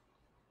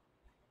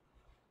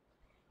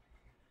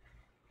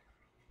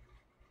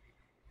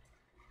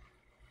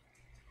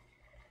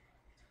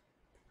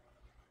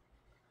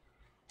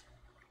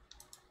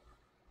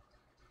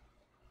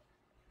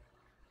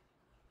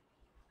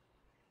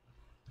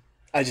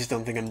 I just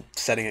don't think I'm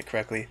setting it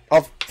correctly.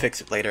 I'll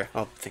fix it later.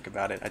 I'll think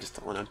about it. I just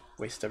don't want to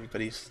waste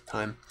everybody's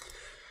time.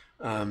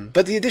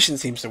 But the addition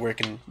seems to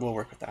work, and we'll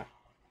work with that.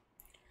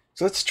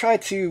 So let's try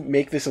to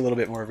make this a little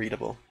bit more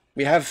readable.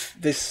 We have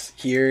this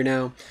here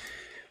now,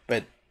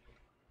 but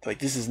like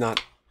this is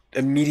not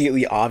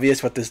immediately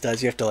obvious what this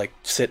does. You have to like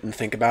sit and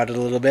think about it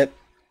a little bit.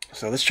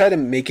 So let's try to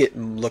make it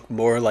look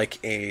more like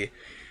a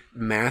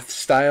math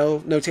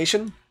style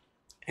notation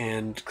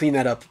and clean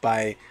that up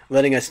by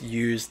letting us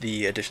use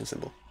the addition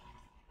symbol.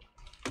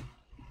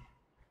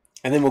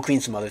 And then we'll clean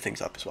some other things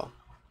up as well.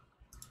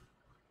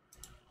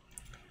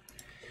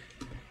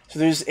 So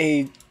there's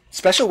a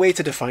special way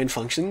to define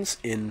functions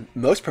in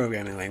most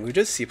programming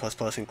languages, C++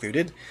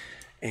 included,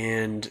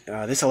 and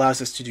this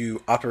allows us to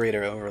do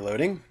operator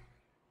overloading.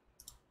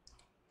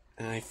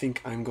 And I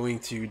think I'm going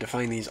to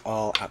define these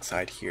all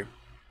outside here.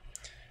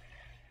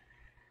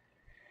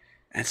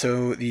 And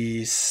so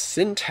the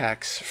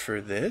syntax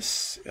for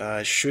this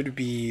should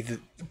be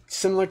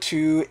similar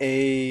to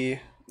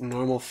a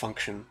normal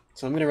function.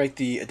 So I'm going to write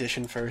the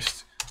addition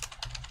first.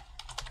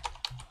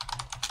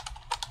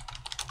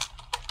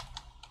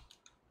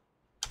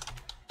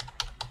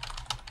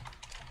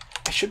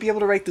 I should be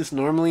able to write this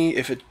normally.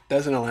 If it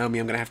doesn't allow me,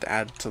 I'm going to have to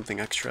add something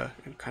extra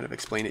and kind of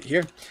explain it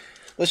here.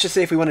 Let's just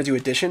say if we want to do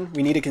addition,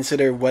 we need to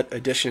consider what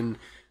addition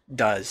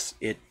does.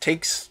 It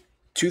takes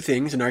two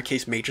things, in our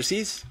case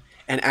matrices,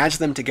 and adds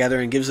them together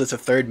and gives us a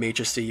third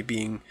matrix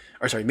being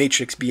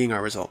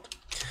our result,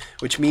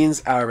 which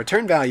means our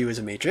return value is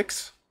a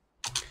matrix.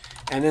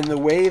 And then the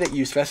way that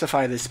you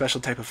specify this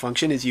special type of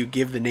function is you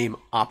give the name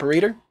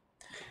operator,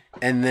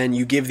 and then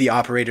you give the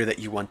operator that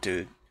you want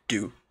to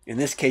do. In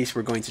this case,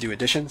 we're going to do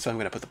addition, so I'm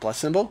going to put the plus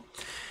symbol.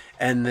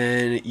 And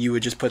then you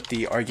would just put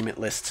the argument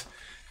list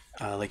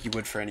like you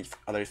would for any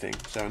other thing.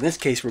 So in this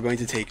case, we're going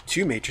to take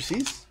two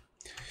matrices,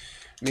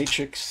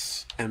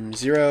 matrix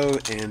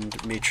M0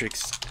 and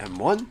matrix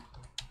M1.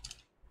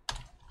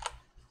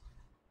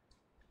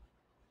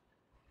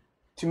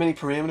 Too many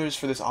parameters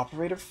for this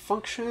operator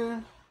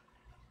function?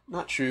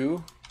 Not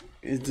true.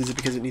 Is it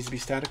because it needs to be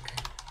static?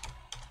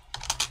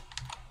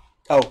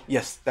 Oh,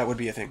 yes, that would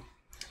be a thing.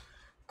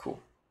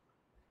 Cool.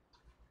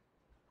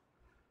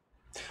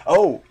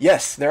 Oh,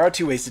 yes, there are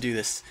two ways to do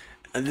this.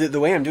 The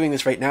way I'm doing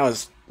this right now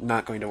is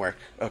not going to work.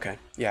 Okay,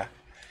 yeah.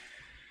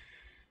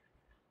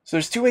 So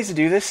there's two ways to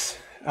do this.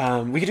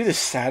 We could do this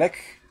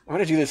static. I'm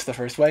going to do this the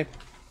first way.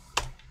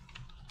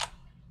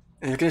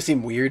 And it's going to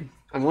seem weird.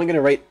 I'm only going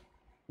to write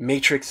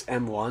matrix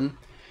M1.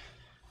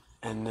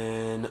 And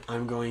then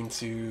I'm going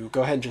to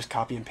go ahead and just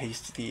copy and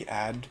paste the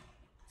add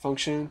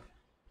function.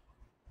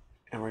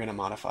 And we're going to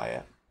modify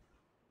it.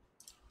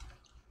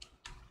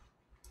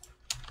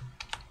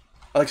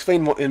 I'll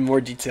explain in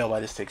more detail why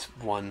this takes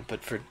one,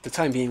 but for the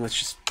time being, let's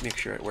just make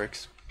sure it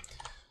works.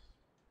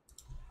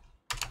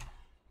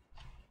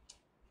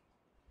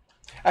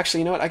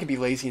 Actually, you know what? I could be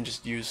lazy and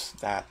just use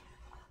that.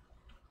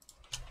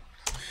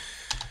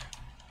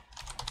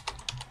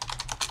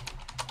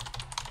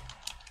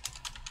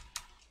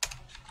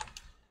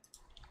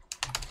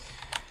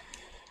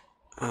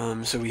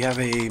 So we have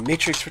a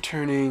matrix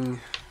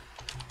returning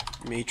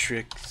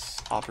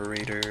matrix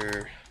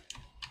operator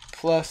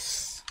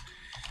plus.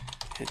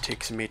 It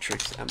takes a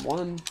matrix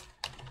M1.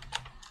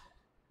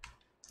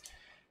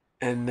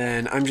 And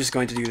then I'm just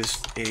going to do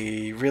this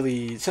a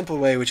really simple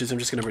way, which is I'm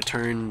just going to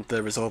return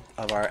the result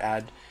of our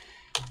add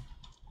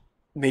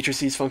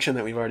matrices function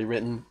that we've already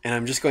written. And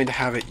I'm just going to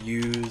have it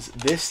use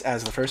this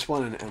as the first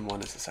one and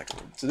M1 as the second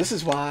one. So this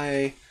is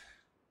why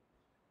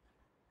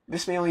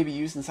this may only be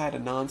used inside a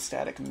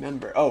non-static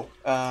member. Oh,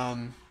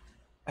 I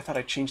thought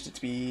I changed it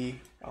to be,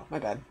 oh, my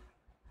bad.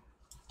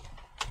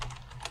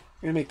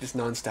 I'm going to make this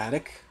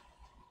non-static.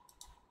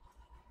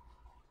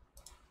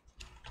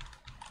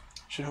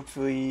 Should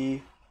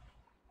hopefully,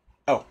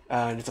 oh,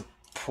 and it's a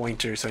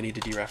pointer, so I need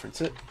to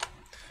dereference it.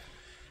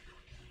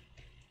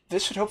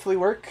 This should hopefully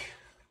work.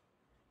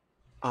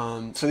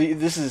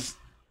 This is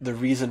the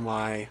reason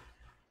why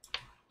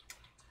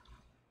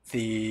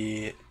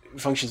the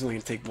function is only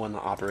going to take one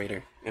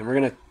operator. And we're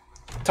going to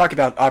talk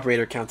about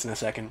operator counts in a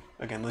second.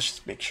 Again, let's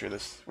just make sure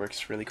this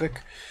works really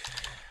quick.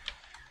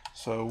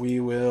 So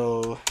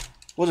we'll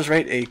just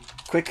write a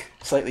quick,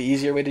 slightly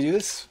easier way to do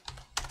this.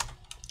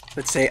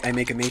 Let's say I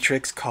make a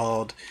matrix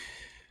called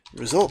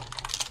result,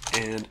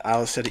 and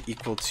I'll set it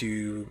equal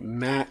to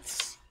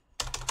mats,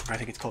 or I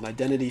think it's called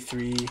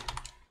identity3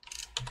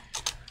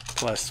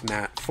 plus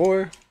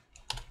mat4,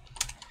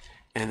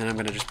 and then I'm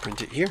going to just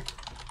print it here.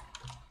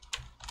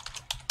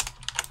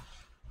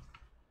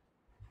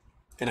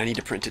 And I need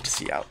to print it to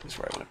see out, is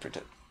where I want to print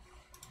it.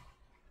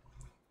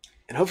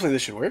 And hopefully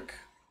this should work.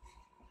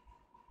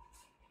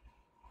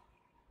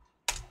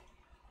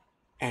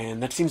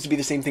 And that seems to be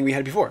the same thing we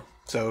had before.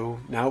 So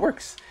now it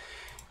works.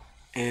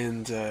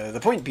 And the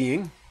point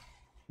being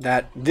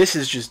that this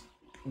is just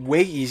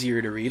way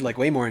easier to read, like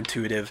way more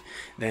intuitive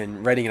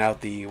than writing it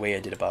out the way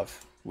I did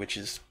above, which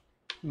is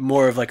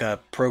more of like a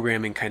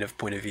programming kind of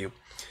point of view.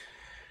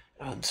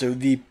 So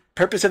the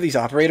purpose of these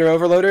operator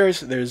overloaders,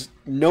 there's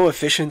no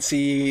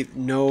efficiency,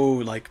 no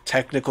like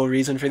technical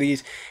reason for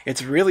these.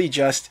 It's really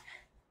just,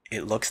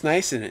 it looks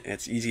nice and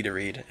it's easy to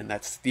read. And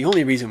that's the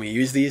only reason we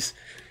use these.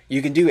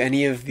 You can do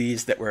any of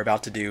these that we're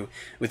about to do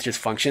with just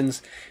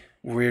functions.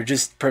 We're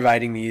just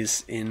providing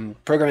these in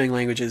programming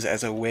languages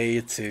as a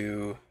way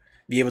to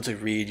be able to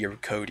read your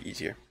code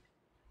easier.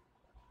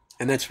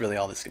 And that's really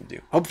all this can do.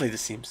 Hopefully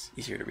this seems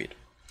easier to read.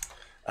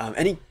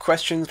 Any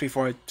questions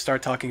before I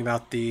start talking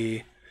about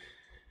the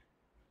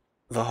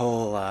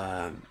whole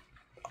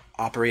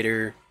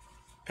operator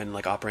and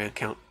like operand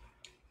count?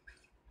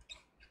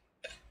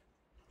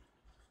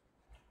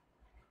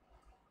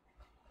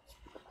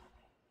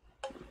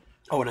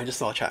 Oh, and I just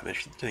saw a chat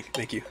mention.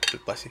 Thank you.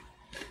 Bless you.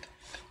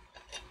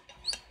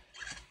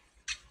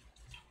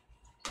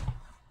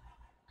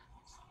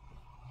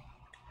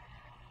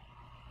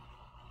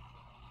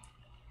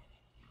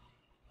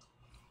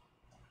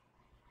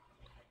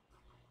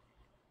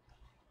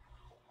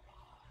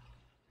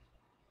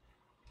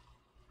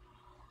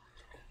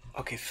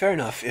 Okay, fair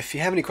enough. If you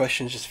have any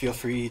questions, just feel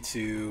free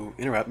to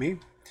interrupt me.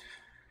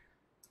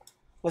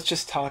 Let's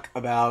just talk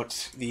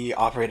about the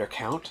operator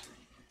count.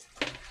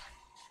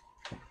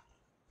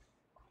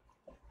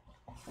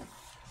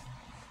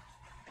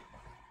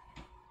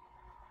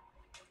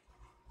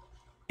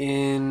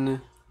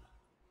 In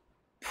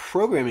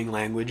programming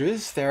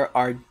languages, there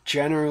are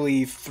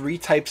generally three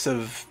types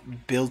of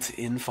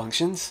built-in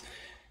functions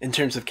in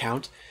terms of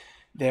count.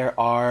 There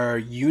are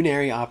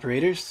unary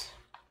operators,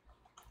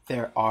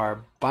 there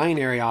are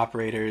binary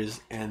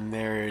operators, and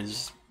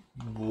there's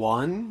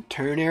one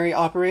ternary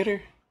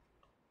operator.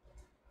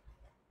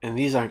 And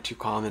these aren't too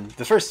common.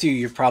 The first two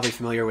you're probably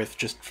familiar with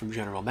just from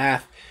general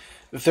math.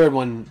 The third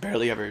one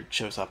barely ever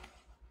shows up.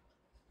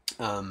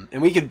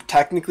 And we could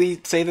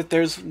technically say that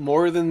there's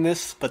more than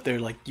this, but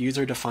they're like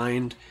user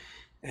defined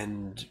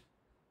and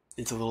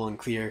it's a little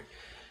unclear.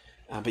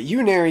 But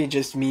unary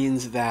just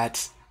means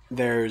that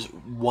there's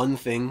one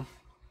thing,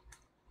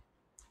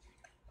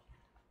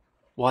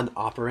 one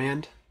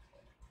operand.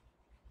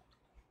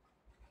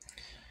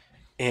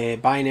 A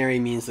binary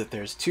means that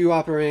there's two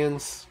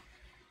operands.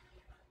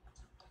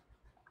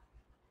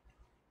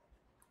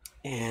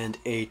 And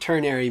a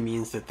ternary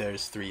means that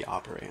there's three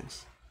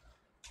operands.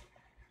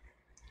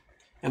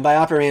 And by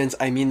operands,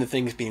 I mean the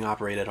things being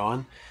operated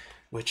on,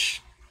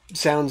 which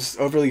sounds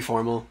overly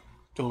formal.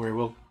 Don't worry,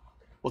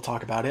 we'll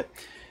talk about it.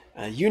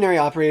 Unary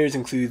operators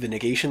include the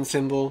negation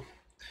symbol,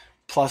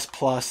 plus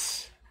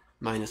plus,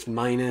 minus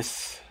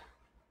minus,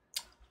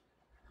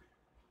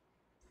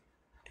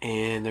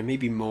 and there may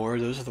be more.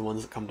 Those are the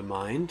ones that come to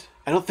mind.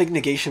 I don't think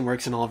negation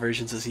works in all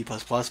versions of C++,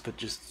 but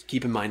just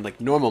keep in mind,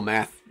 like normal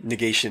math,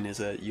 negation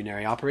is a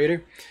unary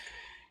operator.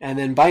 And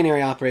then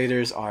binary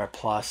operators are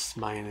plus,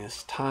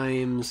 minus,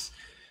 times,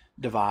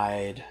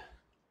 divide,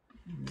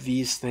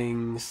 these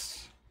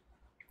things,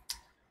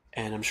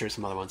 and I'm sure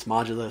some other ones,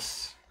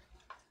 modulus,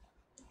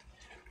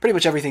 pretty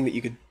much everything that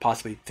you could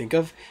possibly think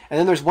of. And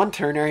then there's one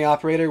ternary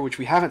operator, which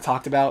we haven't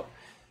talked about.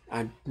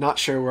 I'm not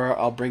sure where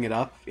I'll bring it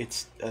up.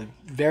 It's a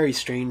very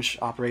strange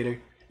operator.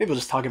 Maybe we'll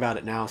just talk about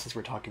it now since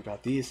we're talking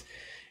about these.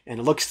 And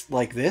it looks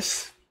like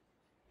this.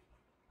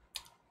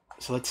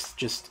 So let's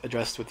just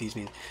address what these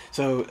mean.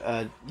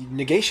 So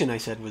negation, I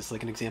said, was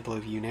like an example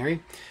of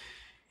unary.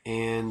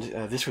 And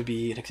this would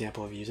be an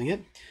example of using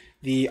it.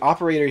 The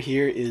operator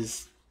here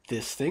is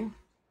this thing,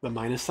 the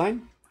minus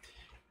sign.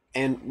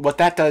 And what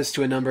that does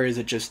to a number is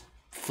it just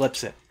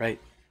flips it, right?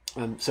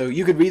 So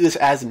you could read this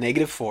as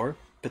 -4,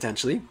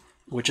 potentially,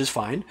 which is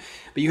fine.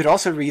 But you could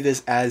also read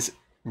this as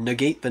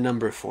negate the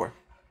number 4.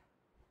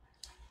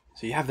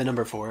 So you have the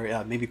number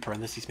 4, maybe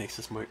parentheses makes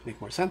this make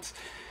more sense.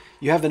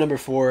 You have the number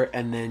 4,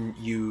 and then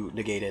you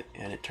negate it,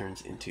 and it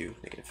turns into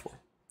 -4.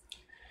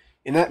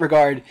 In that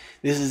regard,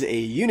 this is a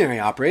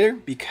unary operator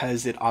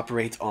because it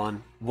operates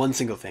on one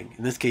single thing.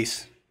 In this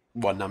case,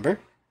 one number.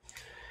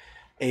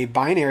 A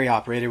binary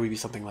operator would be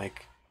something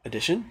like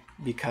addition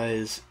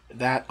because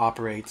that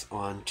operates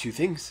on two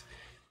things.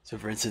 So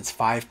for instance,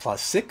 5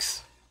 plus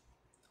 6.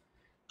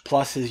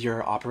 Plus is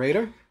your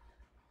operator.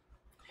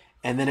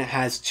 And then it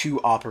has two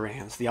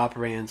operands. The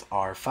operands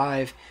are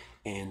 5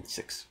 and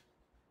 6.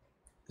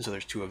 So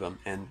there's two of them.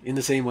 And in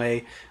the same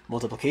way,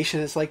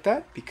 multiplication is like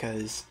that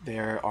because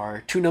there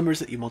are two numbers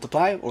that you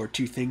multiply or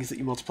two things that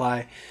you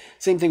multiply.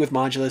 Same thing with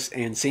modulus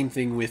and same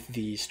thing with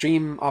the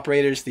stream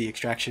operators, the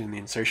extraction and the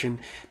insertion,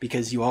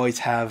 because you always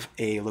have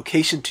a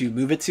location to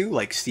move it to,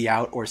 like C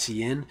out or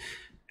C in,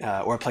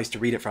 or a place to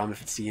read it from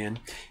if it's C in.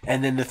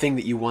 And then the thing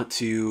that you want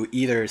to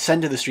either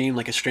send to the stream,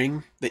 like a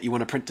string that you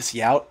want to print to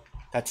C out,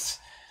 that's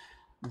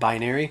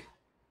binary.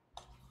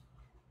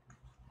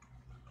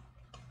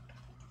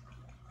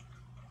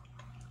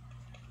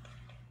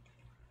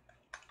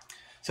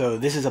 So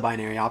this is a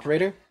binary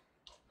operator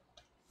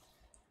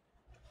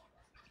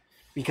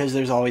because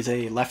there's always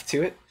a left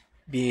to it,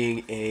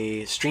 being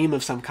a stream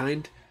of some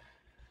kind,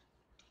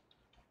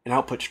 an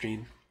output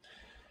stream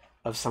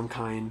of some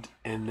kind,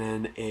 and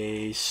then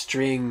a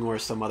string or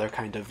some other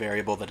kind of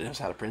variable that it knows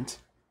how to print.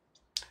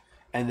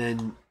 And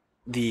then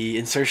the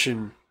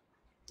insertion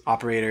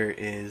operator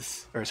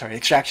is, or sorry,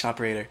 extraction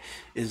operator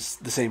is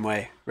the same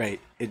way,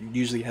 right? It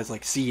usually has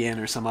like cin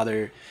or some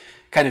other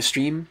kind of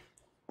stream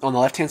on the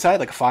left-hand side,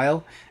 like a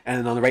file, and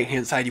then on the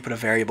right-hand side, you put a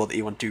variable that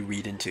you want to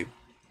read into.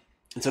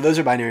 And so those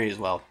are binary as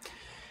well,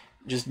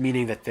 just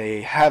meaning that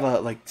they have a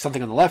like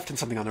something on the left and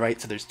something on the right,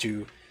 so there's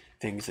two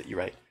things that you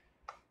write.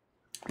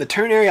 The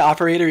ternary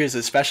operator is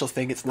a special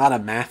thing. It's not a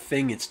math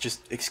thing. It's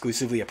just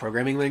exclusively a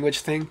programming language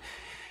thing.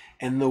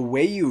 And the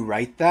way you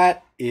write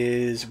that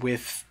is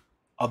with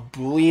a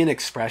Boolean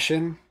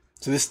expression.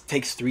 So this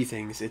takes three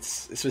things. It's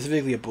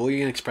specifically a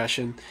Boolean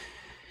expression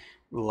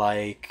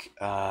like,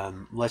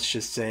 let's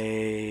just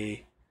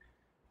say,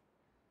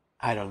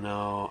 I don't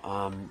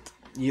know,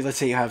 let's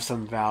say you have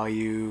some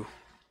value,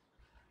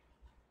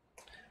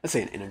 let's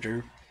say an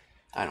integer.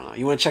 I don't know.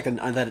 You want to check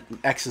that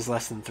x is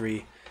less than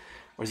 3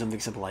 or something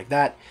simple like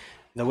that.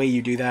 The way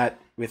you do that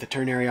with the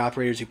ternary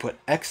operators, you put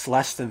x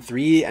less than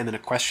 3 and then a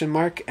question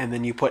mark, and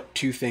then you put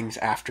two things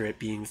after it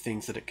being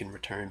things that it can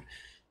return.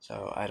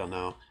 So I don't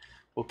know.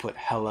 We'll put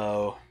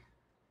hello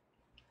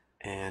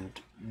and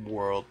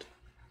world.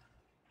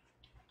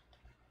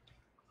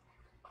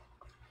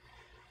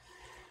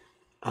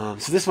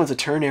 So this one's a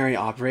ternary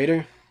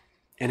operator,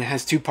 and it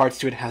has two parts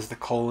to it. It has the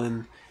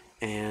colon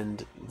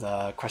and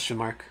the question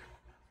mark.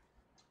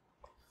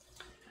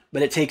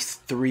 But it takes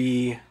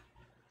three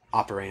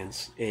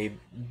operands: a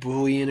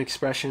Boolean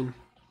expression,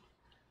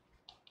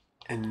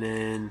 and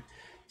then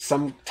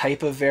some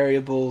type of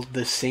variable,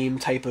 the same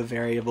type of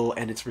variable,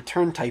 and its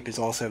return type is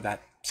also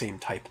that same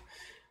type.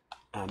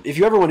 If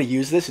you ever want to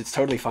use this, it's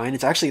totally fine.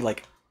 It's actually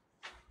like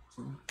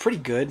pretty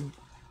good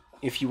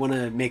if you want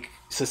to make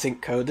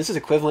succinct code. This is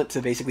equivalent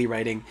to basically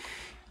writing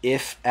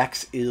if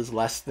x is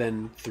less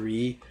than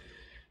 3,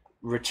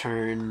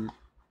 return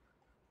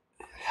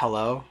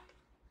hello,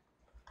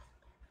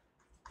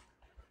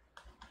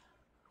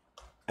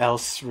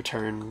 else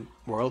return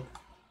world.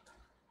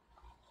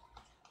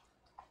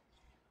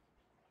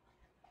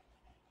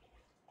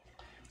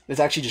 It's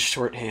actually just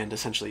shorthand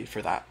essentially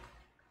for that.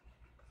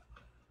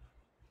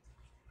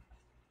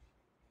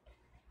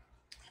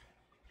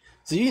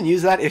 So you can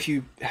use that if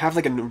you have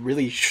like a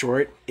really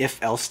short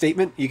if-else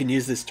statement. You can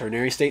use this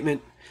ternary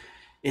statement.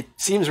 It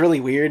seems really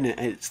weird and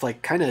it's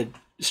like kind of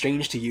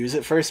strange to use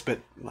at first,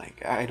 but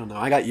like, I don't know,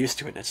 I got used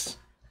to it and it's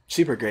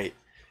super great.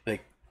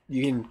 Like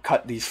you can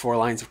cut these 4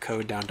 lines of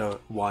code down to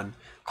 1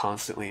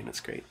 constantly and it's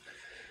great.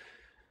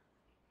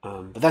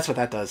 But that's what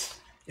that does,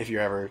 if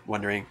you're ever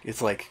wondering.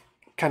 It's like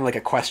kind of like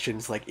a question.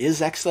 It's like, is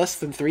x less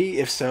than 3?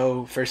 If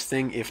so, first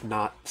thing. If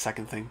not,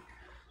 second thing.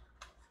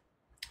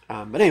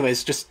 But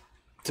anyways, just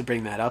to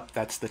bring that up,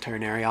 that's the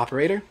ternary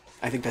operator.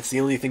 I think that's the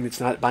only thing that's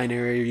not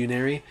binary or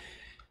unary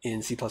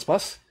in C++.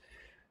 But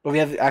we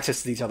have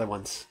access to these other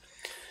ones.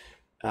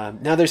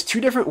 Now there's two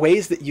different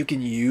ways that you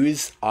can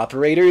use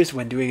operators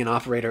when doing an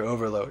operator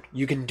overload.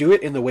 You can do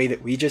it in the way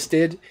that we just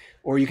did,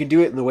 or you can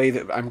do it in the way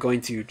that I'm going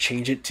to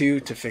change it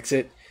to fix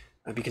it,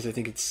 because I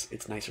think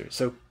it's nicer.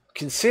 So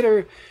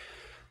consider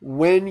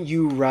when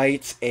you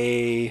write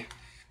a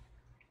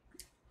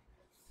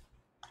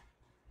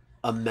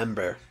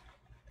member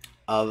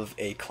of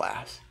a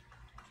class.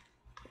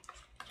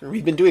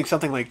 we've been doing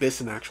something like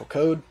this in actual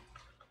code,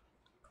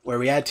 where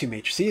we add two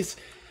matrices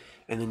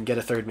and then get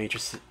a third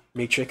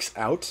matrix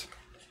out.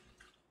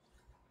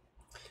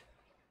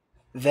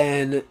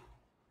 Then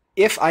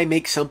if I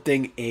make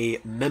something a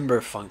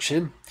member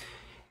function,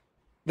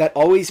 that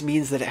always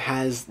means that it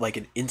has like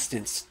an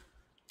instance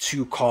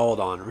to call it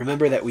on.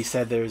 Remember that we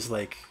said there's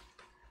like,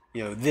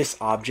 you know, this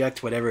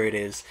object, whatever it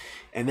is,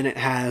 and then it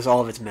has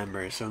all of its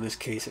members. So in this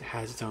case, it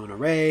has its own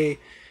array,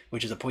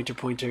 which is a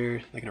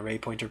pointer, like an array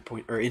pointer,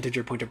 or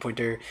integer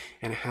pointer,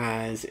 and it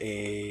has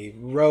a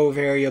row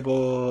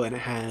variable, and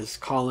it has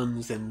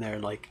columns, and they're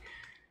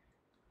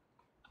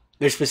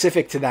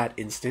specific to that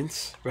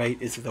instance,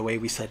 right? Is the way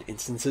we said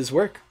instances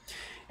work.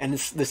 And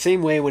it's the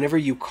same way whenever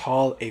you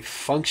call a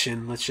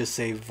function, let's just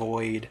say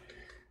void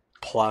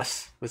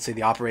plus, let's say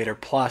the operator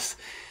plus,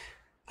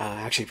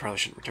 actually probably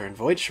shouldn't return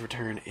void, should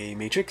return a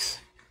matrix.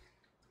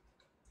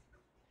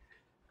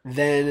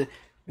 Then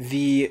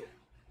the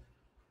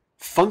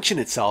function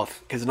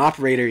itself, because an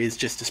operator is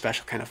just a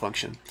special kind of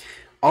function,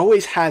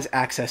 always has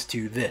access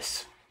to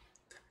this.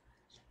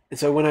 And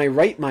so when I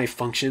write my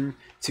function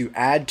to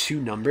add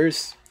two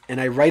numbers, and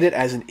I write it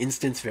as an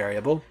instance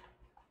variable,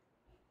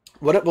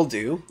 what it will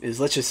do is,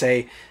 let's just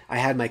say I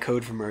had my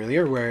code from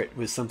earlier where it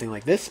was something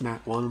like this,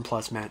 mat1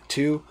 plus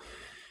mat2.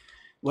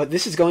 What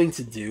this is going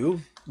to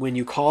do when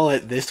you call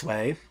it this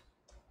way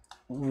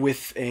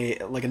with a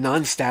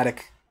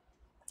non-static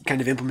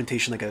kind of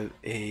implementation, like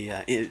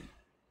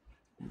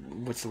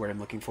what's the word I'm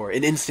looking for?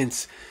 An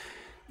instance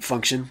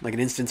function, like an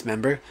instance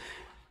member,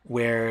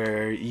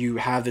 where you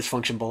have this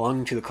function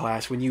belonging to the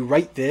class. When you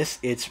write this,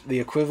 it's the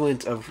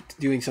equivalent of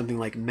doing something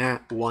like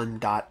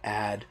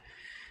mat1.add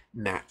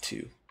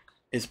mat2.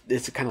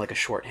 It's kind of like a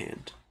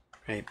shorthand,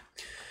 right?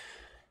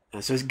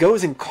 So it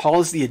goes and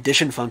calls the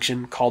addition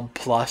function called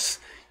plus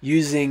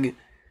using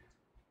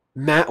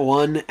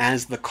mat1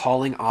 as the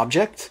calling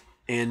object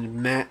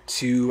and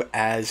mat2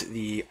 as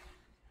the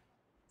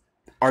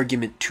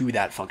argument to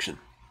that function.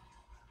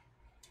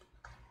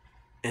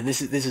 And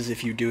this is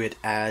if you do it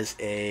as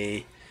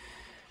a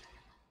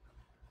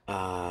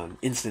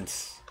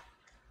instance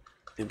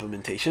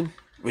implementation,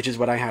 which is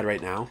what I had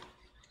right now.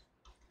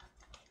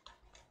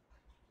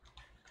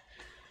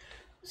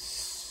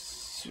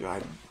 So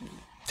I'm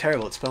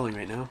terrible at spelling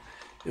right now.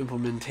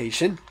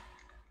 Implementation.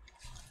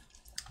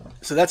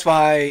 So that's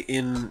why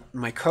in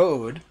my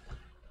code,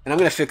 and I'm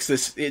going to fix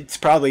this, it's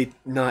probably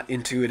not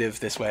intuitive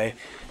this way,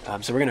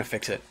 so we're going to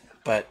fix it.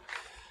 But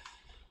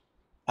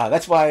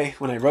that's why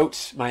when I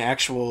wrote my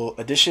actual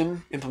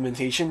addition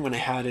implementation, when I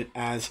had it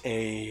as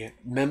a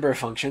member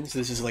function, so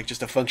this is like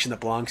just a function that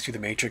belongs to the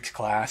matrix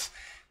class,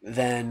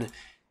 then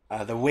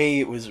the way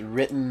it was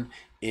written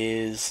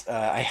is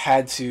I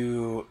had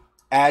to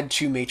add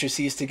two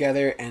matrices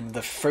together, and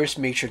the first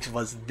matrix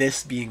was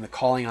this being the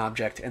calling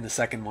object, and the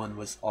second one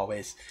was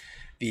always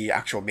the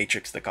actual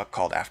matrix that got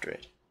called after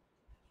it.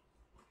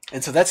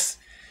 And so that's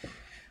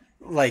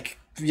like,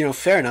 you know,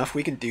 fair enough,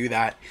 we can do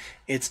that.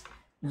 It's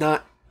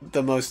not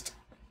the most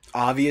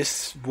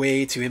obvious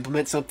way to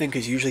implement something,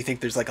 because you usually think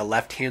there's like a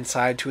left-hand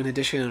side to an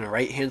addition and a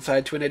right-hand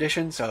side to an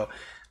addition. So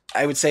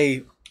I would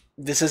say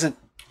this isn't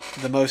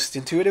the most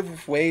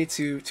intuitive way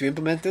to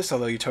implement this,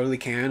 although you totally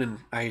can, and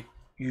I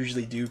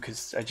usually do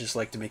because I just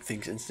like to make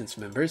things instance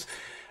members.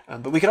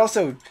 But we could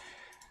also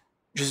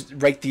just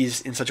write these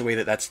in such a way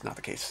that that's not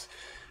the case.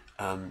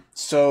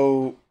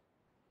 So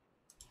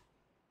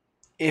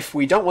if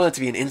we don't want it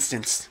to be an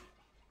instance,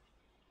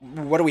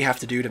 what do we have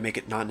to do to make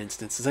it not an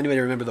instance? Does anybody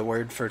remember the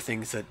word for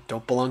things that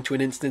don't belong to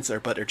an instance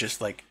but are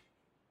just like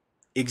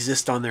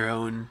exist on their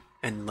own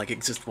and like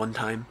exist one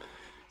time?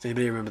 Does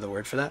anybody remember the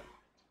word for that?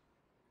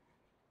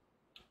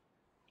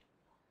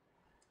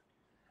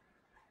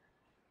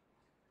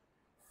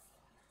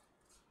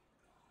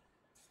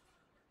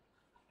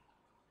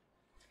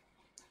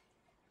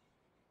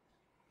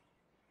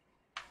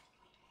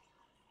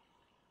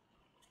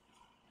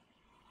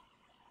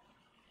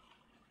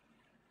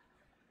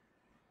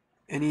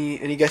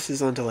 Any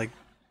guesses onto like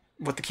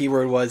what the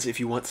keyword was if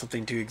you want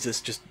something to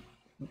exist just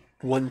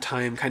one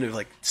time, kind of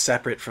like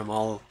separate from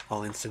all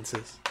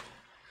instances?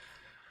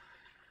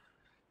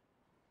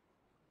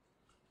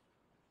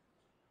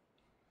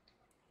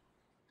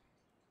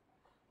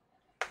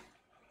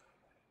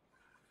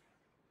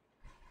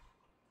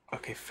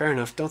 Okay, fair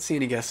enough. Don't see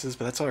any guesses,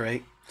 but that's all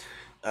right.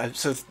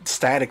 So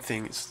static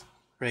things,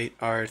 right,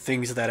 are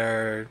things that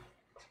are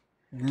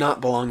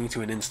not belonging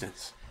to an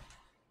instance.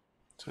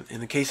 So in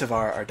the case of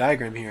our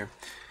diagram here,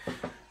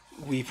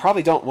 we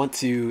probably don't want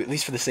to, at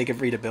least for the sake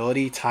of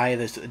readability, tie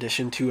this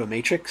addition to a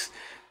matrix,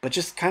 but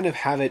just kind of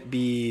have it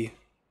be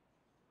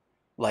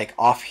like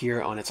off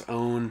here on its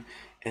own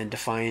and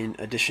define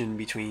addition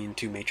between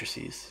two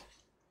matrices.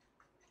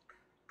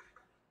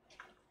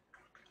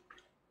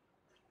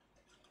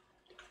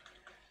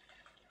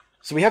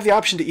 So we have the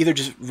option to either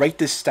just write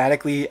this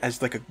statically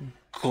as like a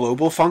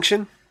global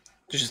function,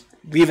 just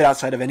leave it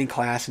outside of any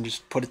class and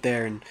just put it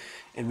there and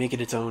make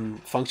it its own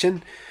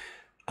function.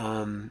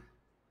 And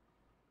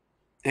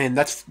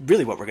that's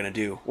really what we're going to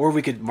do. Or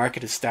we could mark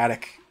it as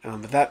static,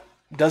 but that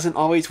doesn't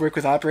always work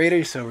with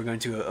operators, so we're going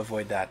to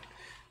avoid that.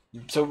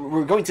 So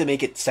we're going to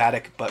make it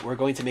static, but we're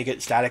going to make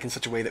it static in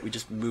such a way that we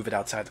just move it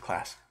outside the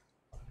class.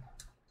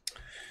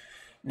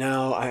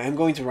 Now I am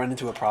going to run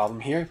into a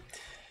problem here.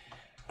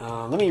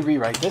 Let me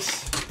rewrite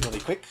this really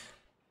quick.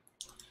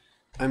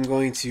 I'm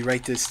going to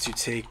write this to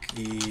take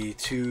the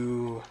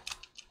two,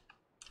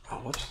 oh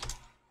whoops,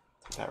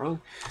 got that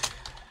wrong,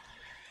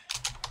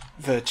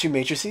 the two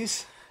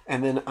matrices,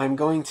 and then I'm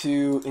going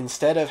to,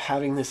 instead of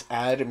having this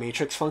add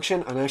matrix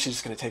function, I'm actually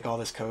just going to take all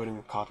this code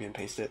and copy and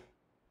paste it.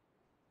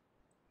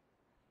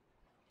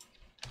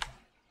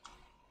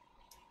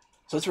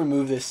 So let's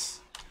remove this.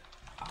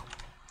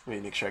 Let me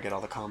make sure I get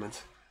all the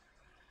comments.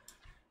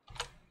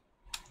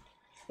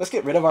 Let's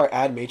get rid of our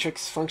add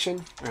matrix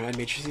function, or add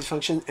matrices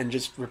function, and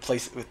just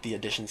replace it with the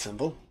addition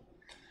symbol.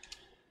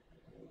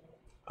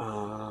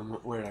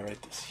 Where did I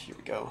write this? Here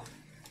we go.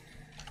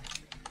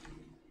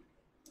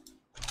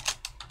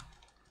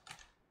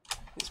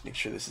 Let's make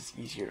sure this is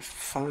easier to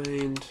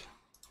find.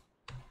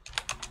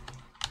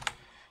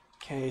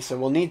 Okay, so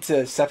we'll need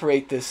to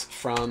separate this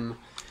from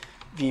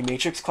the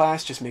matrix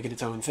class, just make it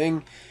its own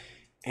thing.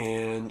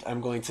 And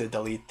I'm going to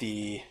delete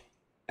the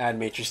add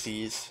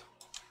matrices.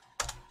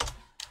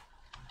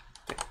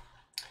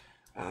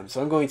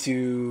 So I'm going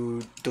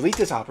to delete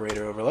this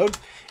operator overload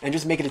and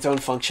just make it its own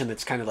function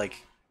that's kind of like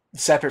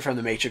separate from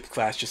the matrix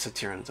class, just sits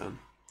here on its own.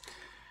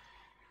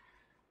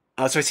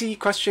 So I see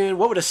question,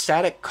 what would a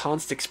static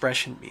const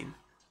expression mean?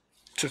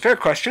 It's a fair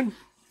question.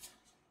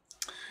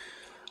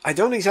 I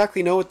don't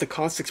exactly know what the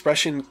const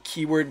expression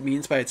keyword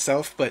means by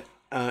itself, but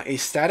a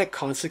static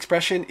const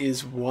expression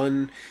is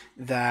one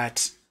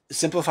that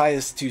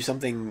simplifies to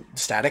something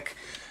static.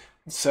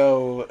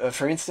 So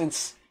for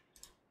instance,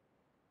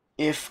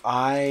 if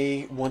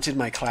I wanted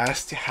my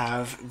class to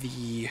have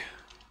the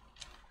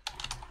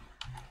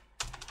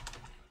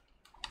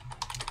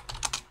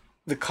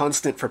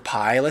constant for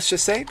pi, let's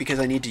just say, because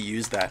I need to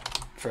use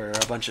that for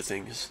a bunch of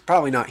things.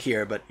 Probably not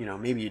here, but you know,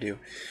 maybe you do.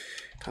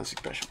 Constant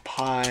expression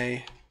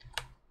pi.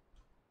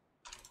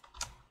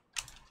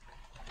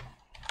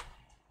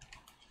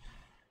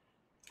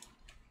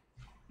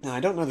 Now,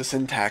 I don't know the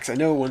syntax. I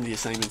know one of the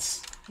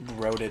assignments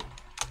wrote it.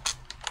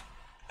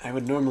 I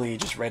would normally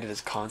just write it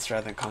as const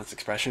rather than const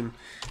expression.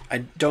 I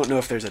don't know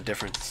if there's a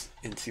difference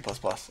in C++,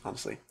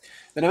 honestly.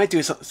 Then I might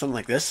do something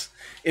like this.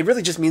 It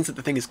really just means that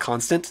the thing is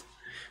constant,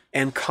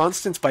 and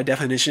constants by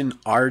definition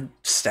are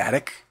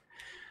static.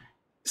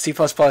 C++,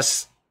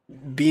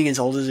 being as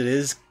old as it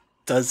is,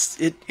 does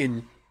it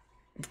in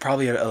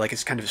probably like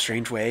it's kind of a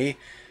strange way,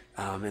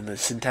 and the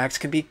syntax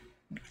can be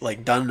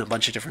like done in a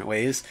bunch of different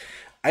ways.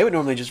 I would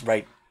normally just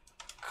write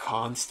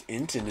const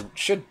int, and it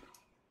should,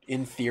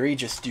 in theory,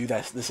 just do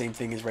that the same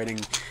thing as writing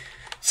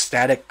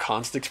static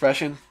const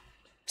expression.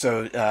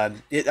 So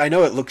I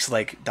know it looks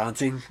like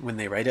daunting when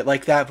they write it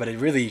like that, but it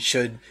really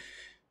should,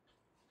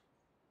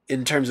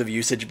 in terms of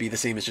usage, be the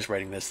same as just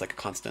writing this like a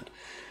constant.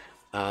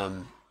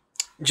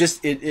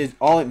 Just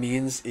all it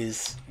means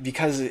is,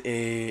 because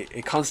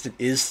a constant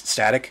is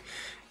static,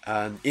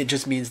 it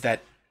just means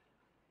that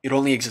it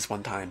only exists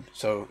one time.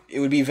 So it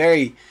would be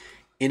very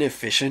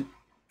inefficient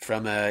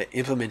from an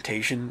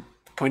implementation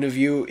point of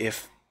view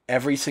if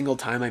every single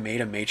time I made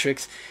a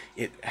matrix,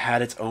 it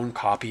had its own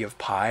copy of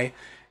pi,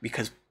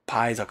 because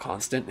pi is a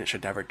constant and it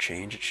should never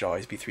change. It should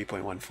always be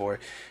 3.14.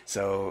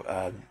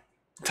 So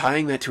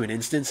tying that to an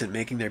instance and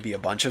making there be a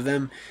bunch of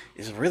them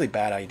is a really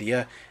bad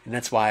idea, and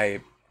that's why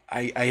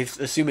I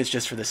assume it's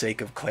just for the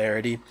sake of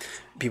clarity.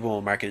 People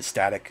will mark it as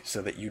static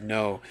so that you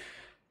know,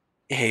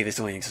 hey, this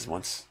only exists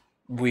once.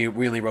 We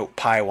only wrote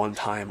pi one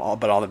time,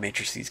 but all the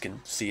matrices can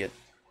see it.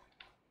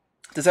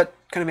 Does that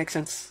kind of make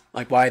sense?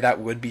 Like why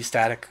that would be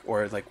static,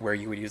 or like where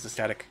you would use the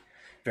static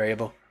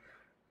variable?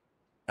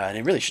 And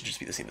it really should just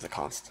be the same as a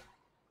const.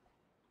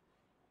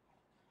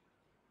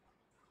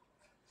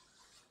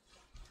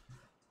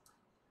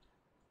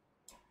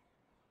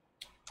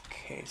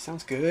 Okay,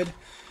 sounds good.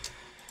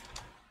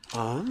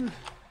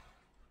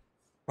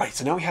 Right,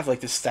 so now we have like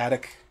this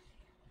static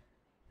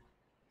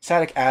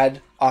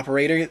add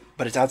operator,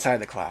 but it's outside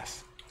the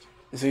class.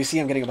 And so you see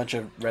I'm getting a bunch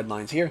of red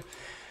lines here,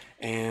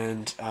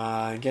 and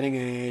I'm getting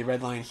a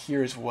red line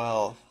here as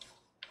well.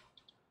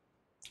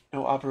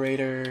 No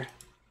operator.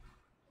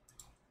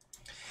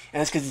 And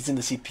that's because it's in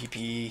the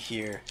CPP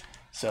here.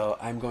 So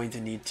I'm going to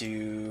need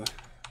to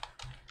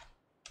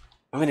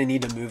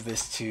move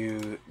this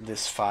to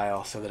this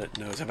file so that it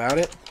knows about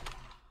it.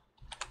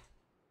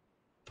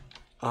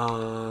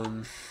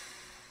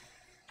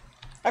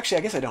 Actually,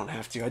 I guess I don't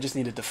have to. I just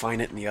need to define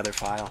it in the other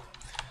file.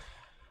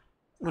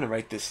 I'm going to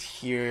write this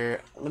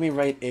here. Let me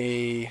write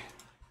a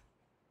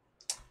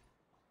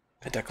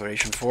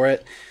declaration for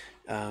it.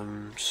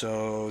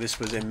 So this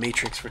was a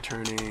matrix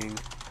returning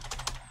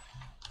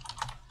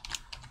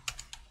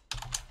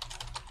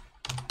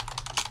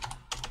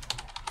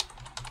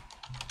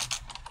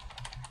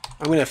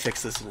I'm going to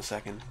fix this in a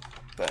second,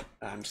 but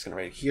I'm just going to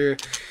write it here.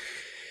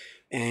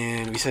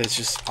 And we said it's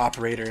just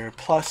operator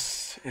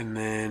plus, and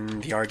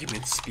then the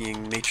arguments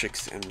being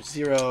matrix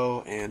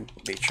M0 and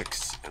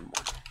matrix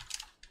M1.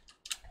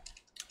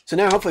 So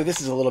now hopefully this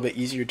is a little bit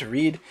easier to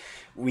read.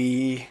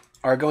 We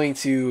are going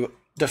to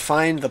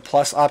define the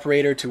plus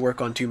operator to work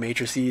on two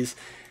matrices,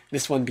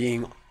 this one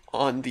being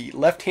on the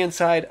left-hand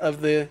side of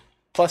the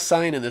plus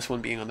sign and this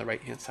one being on the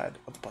right-hand side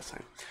of the plus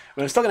sign.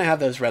 But I'm still going to have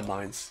those red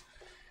lines,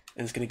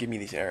 and it's going to give me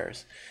these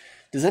errors.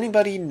 Does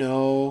anybody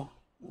know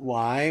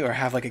why, or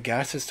have like a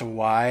guess as to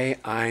why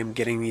I'm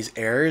getting these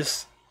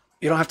errors?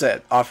 You don't have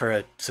to offer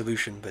a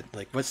solution, but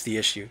like, what's the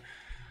issue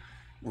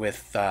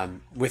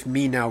with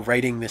me now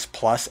writing this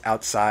plus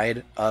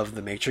outside of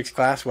the matrix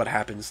class? What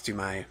happens to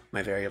my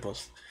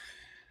variables?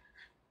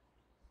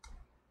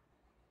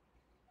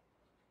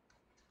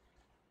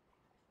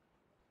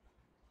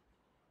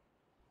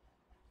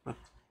 I'll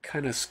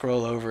kind of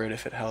scroll over it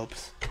if it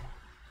helps.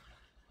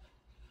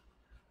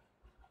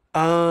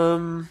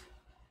 Okay,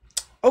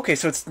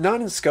 so it's not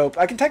in scope.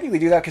 I can technically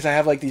do that because I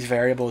have like these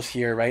variables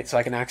here, right? So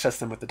I can access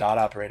them with the dot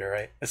operator,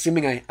 right?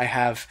 Assuming I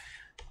have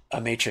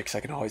a matrix, I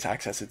can always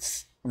access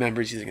its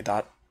members using a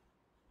dot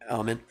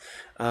element.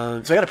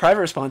 So I got a private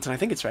response, and I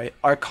think it's right.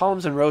 Are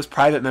columns and rows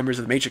private members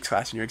of the matrix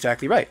class? And you're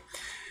exactly right.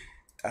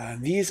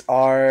 These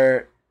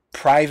are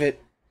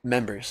private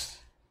members.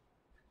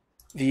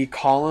 The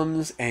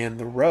columns and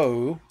the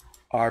row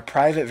are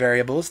private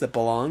variables that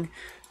belong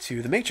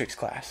to the matrix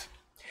class.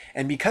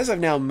 And because I've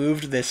now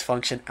moved this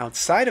function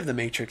outside of the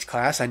matrix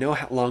class, I no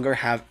longer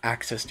have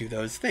access to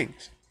those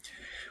things.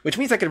 Which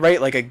means I could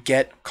write like a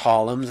get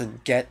columns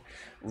and get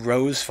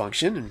rows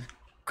function and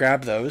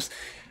grab those.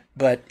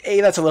 But A,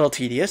 that's a little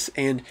tedious,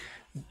 and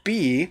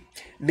B,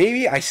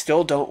 maybe I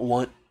still don't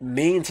want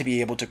main to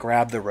be able to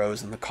grab the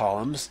rows and the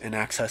columns and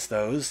access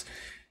those,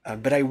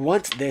 but I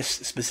want this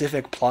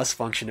specific plus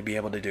function to be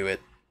able to do it.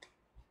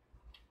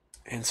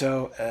 And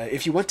so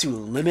if you want to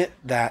limit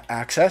that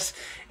access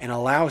and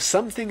allow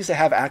some things to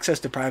have access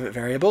to private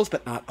variables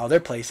but not other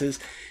places,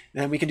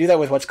 then we can do that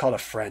with what's called a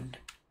friend.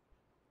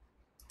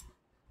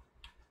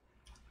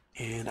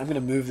 And I'm going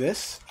to move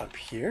this up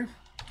here.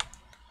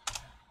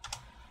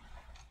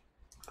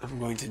 I'm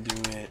going to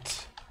do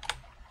it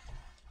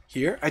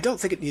here. I don't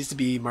think it needs to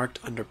be marked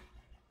under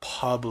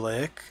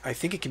public. I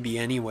think it can be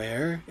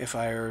anywhere, if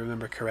I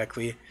remember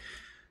correctly.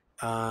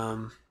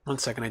 1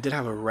 second, I did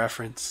have a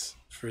reference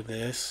for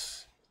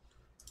this.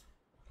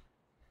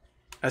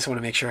 I just want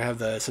to make sure I have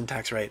the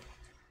syntax right.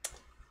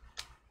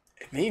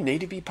 It may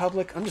need to be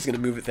public. I'm just going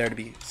to move it there to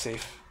be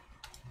safe.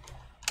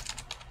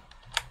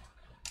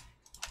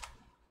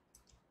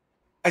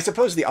 I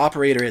suppose the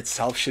operator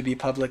itself should be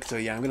public, so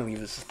yeah, I'm going to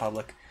leave this as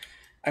public.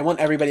 I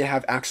want everybody to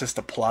have access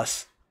to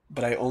plus,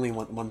 but I only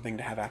want one thing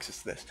to have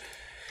access to this.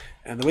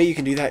 And the way you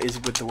can do that is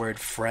with the word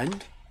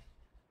friend.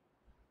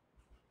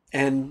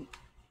 And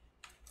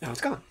now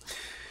it's gone.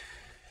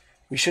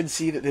 We should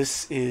see that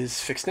this is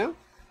fixed now,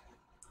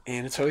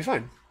 and it's totally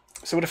fine.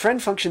 So what a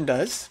friend function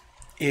does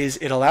is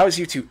it allows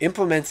you to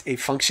implement a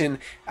function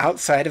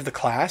outside of the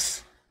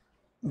class,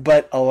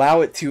 but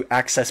allow it to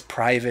access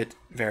private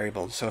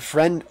variables. So a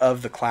friend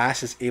of the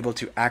class is able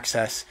to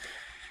access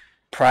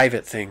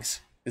private things.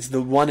 It's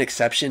the one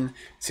exception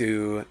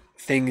to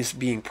things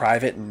being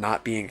private and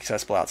not being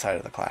accessible outside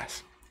of the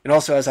class. It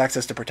also has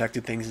access to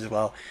protected things as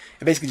well.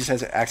 It basically just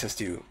has access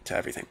to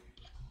everything.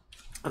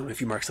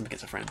 If you mark something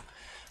as a friend.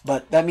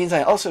 But that means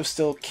I also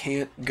still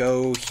can't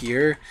go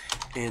here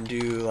and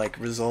do like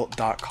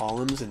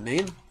result.columns in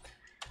main.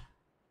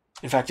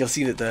 In fact, you'll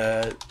see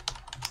that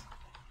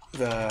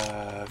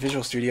the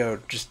Visual Studio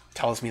just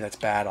tells me that's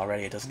bad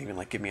already. It doesn't even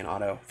like give me an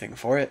auto thing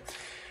for it.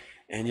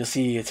 And you'll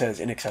see it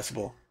says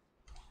inaccessible.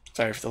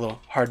 Sorry if it's a little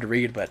hard to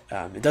read, but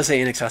it does say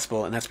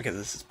inaccessible, and that's because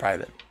this is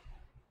private.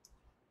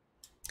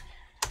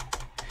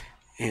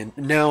 And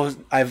now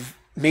I've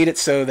made it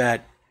so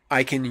that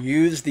I can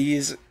use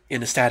these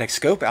in a static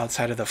scope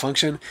outside of the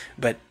function,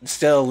 but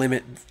still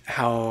limit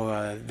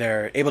how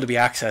they're able to be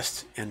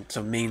accessed, and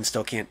so main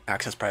still can't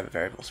access private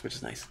variables, which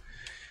is nice.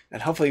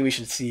 And hopefully we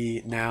should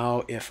see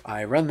now, if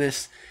I run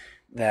this,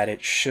 that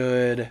it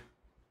should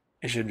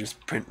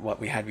just print what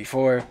we had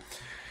before.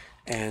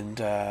 And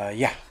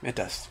yeah, it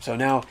does. So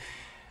now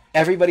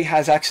everybody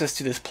has access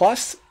to this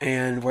plus,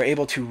 and we're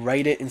able to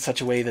write it in such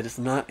a way that it's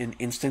not an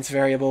instance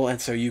variable, and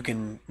so you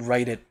can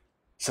write it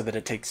so that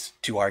it takes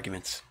 2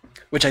 arguments,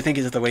 which I think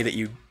is the way that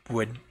you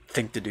would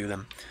think to do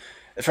them.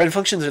 Friend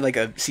functions are like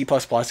a C++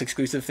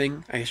 exclusive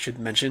thing, I should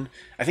mention.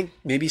 I think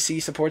maybe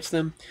C supports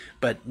them,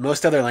 but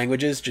most other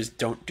languages just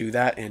don't do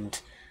that and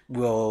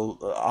will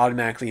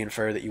automatically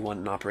infer that you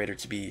want an operator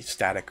to be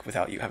static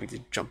without you having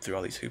to jump through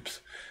all these hoops.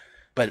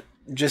 But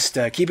just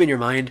keep in your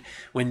mind,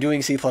 when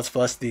doing C++,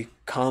 the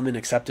common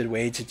accepted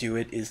way to do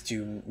it is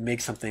to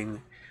make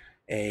something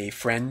a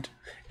friend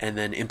and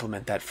then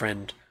implement that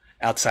friend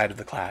outside of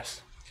the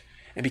class.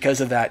 And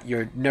because of that,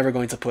 you're never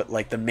going to put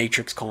like the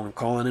matrix :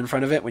 in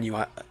front of it when you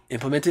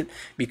implement it,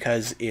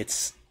 because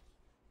it's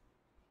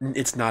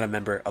not a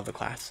member of the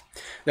class.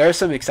 There are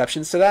some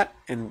exceptions to that,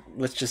 and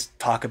let's just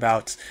talk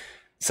about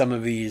some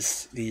of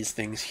these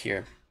things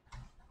here.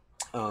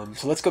 So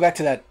let's go back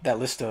to that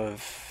list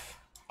of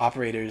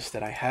operators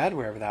that I had,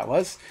 wherever that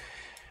was.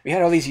 we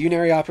had all these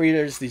unary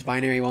operators, these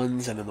binary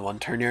ones, and then the one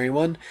ternary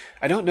one.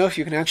 I don't know if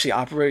you can actually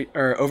operate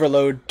or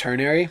overload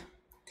ternary,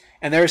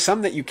 and there are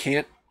some that you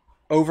can't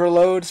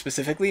overload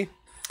specifically.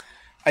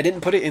 I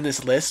didn't put it in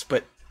this list,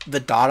 but the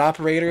dot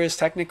operator is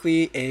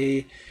technically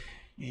a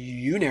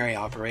unary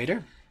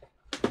operator.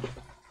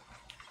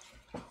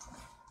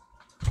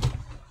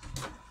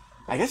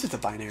 I guess it's a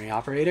binary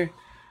operator.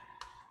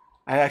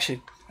 I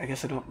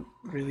guess I don't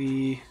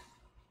really...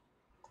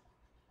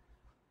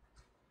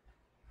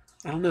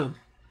 I don't know.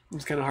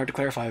 It's kind of hard to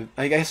clarify.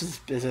 I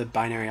guess it's a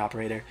binary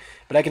operator,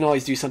 but I can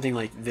always do something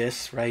like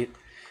this, right?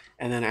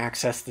 And then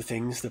access the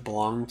things that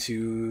belong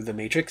to the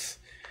matrix.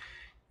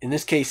 In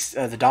this case,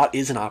 the dot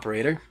is an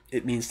operator.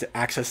 It means to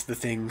access the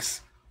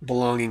things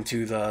belonging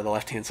to the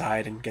left-hand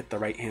side and get the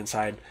right-hand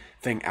side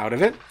thing out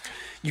of it.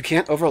 You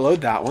can't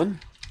overload that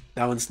one.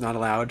 That one's not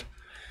allowed.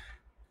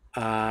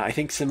 I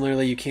think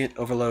similarly you can't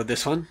overload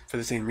this one for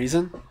the same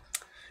reason.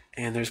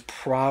 And there's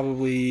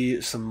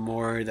probably some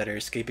more that are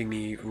escaping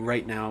me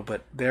right now,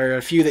 but there are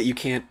a few that you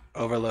can't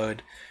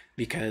overload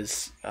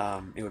because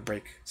it would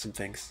break some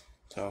things.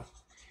 So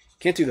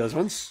can't do those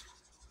ones.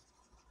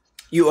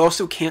 You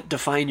also can't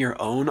define your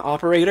own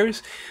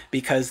operators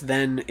because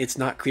then it's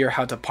not clear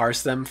how to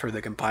parse them for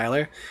the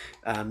compiler.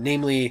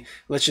 Namely,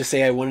 let's just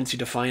say I wanted to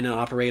define an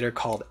operator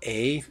called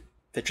A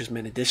that just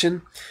meant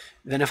addition.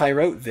 Then if I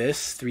wrote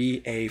this,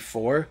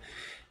 3A4,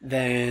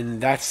 then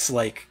that's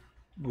like,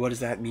 what does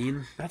that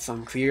mean? That's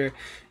unclear.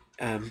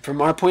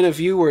 From our point of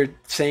view, we're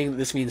saying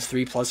this means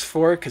 3 plus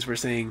 4 because we're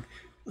saying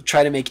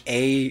try to make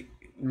A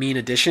mean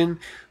addition,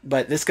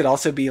 but this could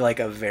also be like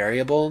a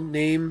variable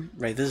name,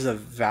 right? This is a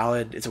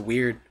valid, it's a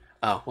weird,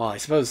 oh, well, I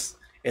suppose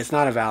it's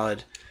not a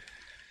valid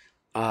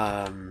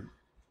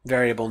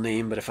variable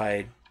name, but if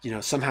I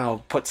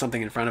somehow put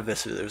something in front of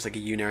this, there was like a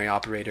unary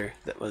operator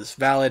that was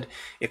valid.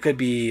 It could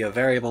be a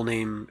variable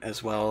name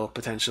as well,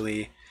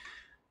 potentially,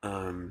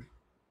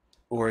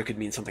 or it could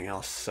mean something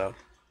else. So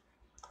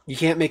you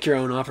can't make your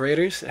own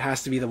operators. It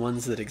has to be the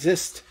ones that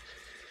exist.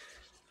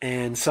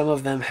 And some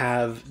of them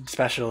have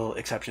special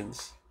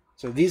exceptions.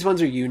 So these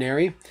ones are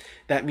unary.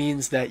 That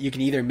means that you can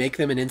either make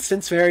them an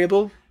instance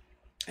variable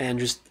and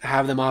just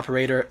have them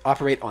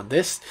operate on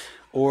this,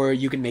 or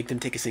you can make them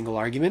take a single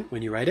argument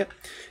when you write it.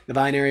 The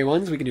binary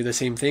ones, we can do the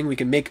same thing. We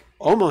can make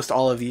almost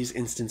all of these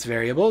instance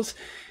variables,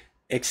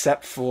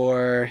 except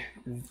for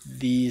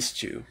these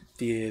two.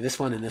 This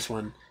one and this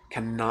one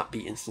cannot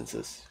be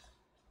instances.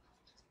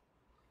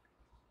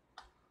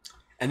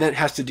 And that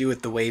has to do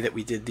with the way that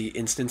we did the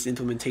instance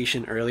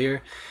implementation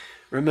earlier.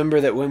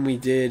 Remember that when we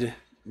did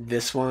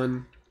this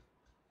one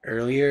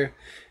earlier,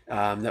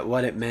 that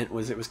what it meant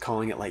was it was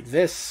calling it like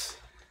this.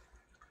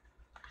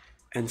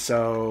 And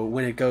so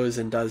when it goes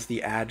and does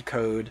the add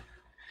code,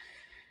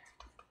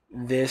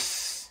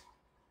 this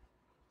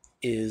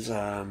is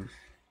M0.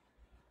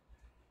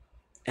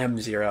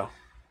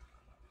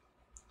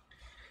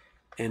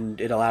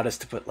 And it allowed us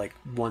to put like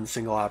one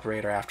single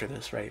operator after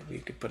this, right? We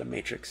could put a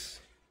matrix.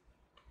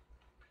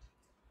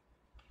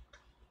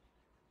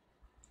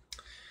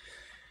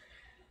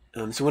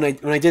 So when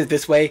I did it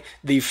this way,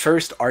 the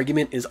first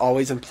argument is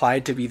always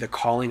implied to be the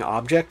calling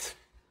object.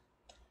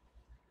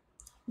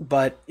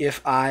 But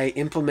if I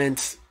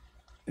implement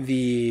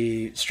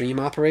the stream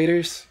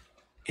operators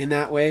in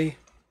that way,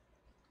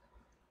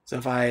 so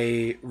if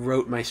I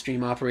wrote my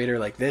stream operator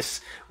like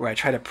this, where I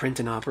try to print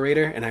an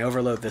operator and I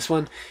overload this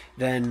one,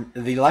 then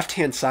the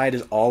left-hand side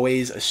is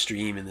always a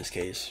stream in this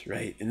case,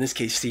 right? In this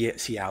case,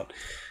 C out.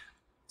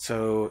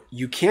 So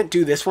you can't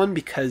do this one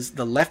because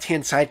the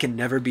left-hand side can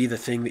never be the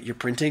thing that you're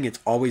printing. It's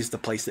always the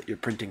place that you're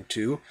printing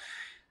to.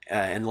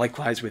 And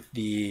likewise with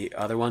the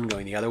other one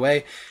going the other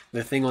way,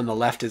 the thing on the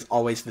left is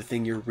always the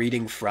thing you're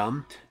reading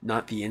from,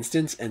 not the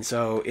instance. And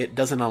so it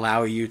doesn't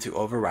allow you to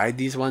override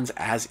these ones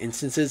as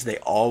instances. They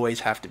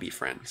always have to be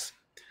friends.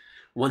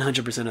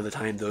 100% of the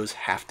time, those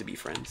have to be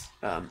friends.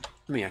 Let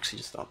me actually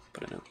just, I'll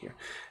put a note here.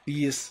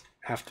 These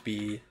have to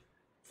be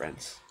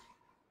friends.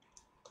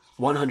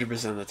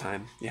 100% of the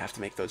time, you have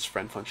to make those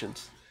friend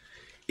functions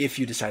if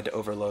you decide to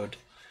overload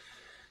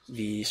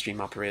the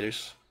stream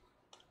operators.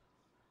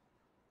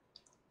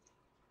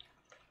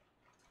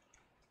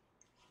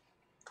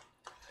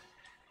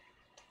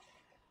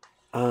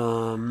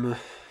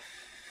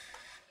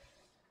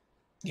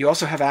 You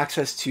also have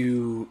access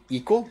to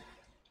equal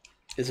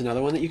is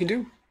another one that you can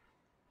do.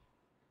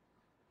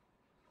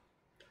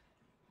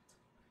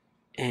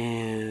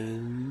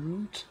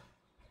 And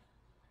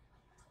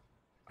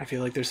I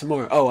feel like there's some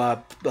more.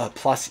 Oh,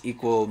 plus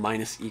equal,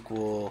 minus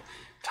equal,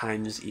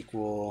 times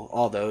equal,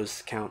 all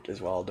those count as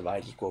well.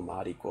 Divide equal,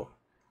 mod equal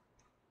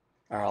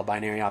are all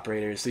binary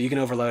operators. So you can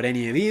overload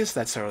any of these.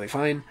 That's totally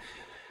fine.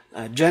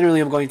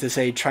 Generally, I'm going to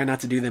say try not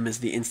to do them as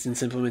the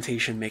instance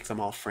implementation. Make them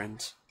all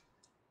friends.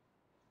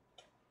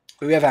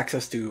 But we have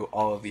access to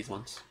all of these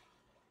ones.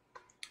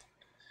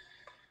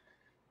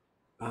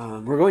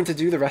 We're going to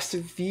do the rest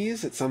of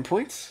these at some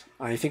point.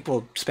 I think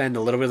we'll spend a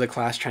little bit of the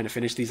class trying to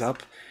finish these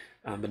up,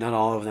 but not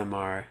all of them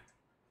are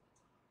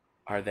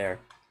there.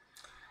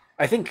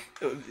 I think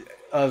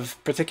of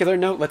particular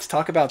note, let's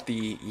talk about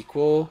the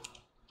equal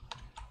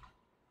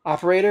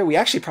operator. We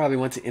actually probably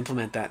want to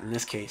implement that in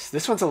this case.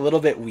 This one's a little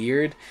bit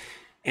weird,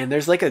 and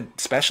there's like a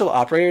special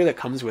operator that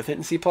comes with it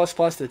in C++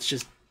 that's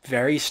just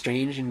very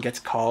strange and gets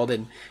called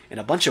in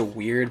a bunch of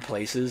weird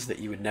places that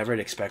you would never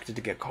expect it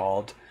to get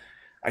called.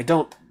 I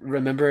don't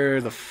remember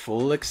the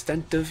full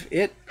extent of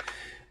it.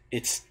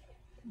 It's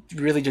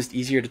really just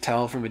easier to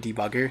tell from a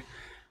debugger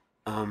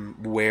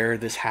where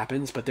this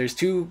happens, but there's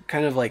two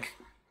kind of like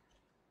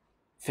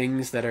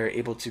things that are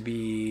able to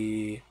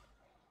be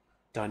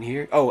done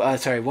here. Oh,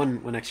 sorry,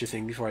 one extra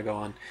thing before I go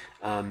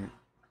on.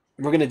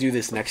 We're gonna do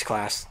this next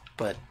class,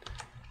 but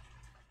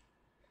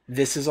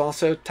this is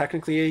also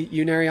technically a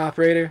unary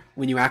operator.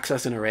 When you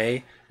access an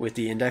array with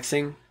the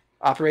indexing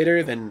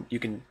operator, then you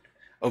can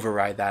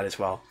override that as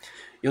well.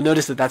 You'll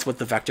notice that that's what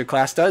the vector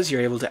class does.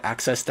 You're able to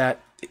access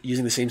that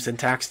using the same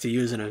syntax to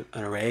use an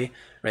array,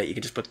 right? You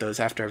can just put those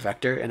after a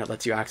vector and it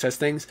lets you access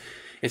things.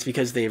 It's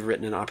because they've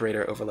written an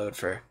operator overload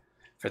for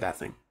that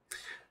thing.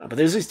 But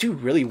there's these two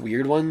really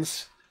weird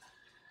ones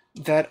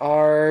that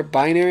are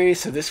binary.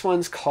 So this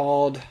one's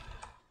called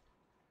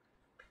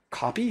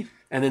copy,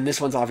 and then this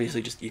one's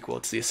obviously just equal.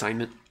 It's the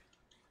assignment.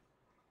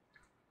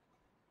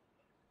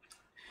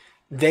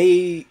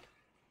 They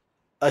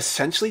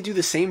essentially do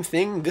the same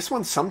thing. This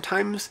one,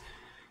 sometimes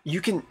you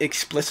can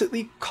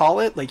explicitly call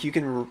it, like you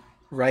can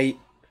write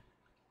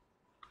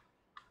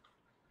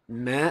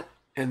mat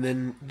and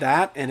then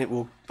that, and it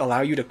will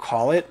allow you to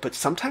call it. But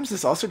sometimes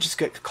this also just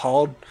gets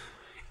called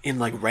in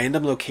like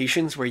random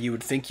locations where you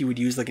would think you would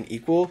use like an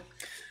equal.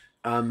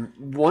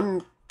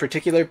 One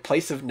particular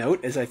place of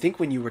note is I think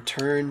when you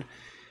return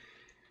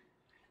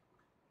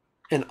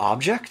an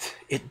object,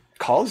 it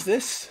calls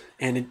this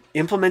and it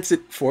implements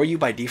it for you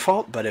by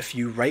default, but if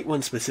you write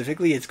one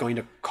specifically, it's going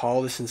to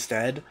call this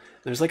instead.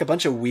 There's like a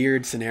bunch of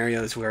weird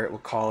scenarios where it will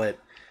call it,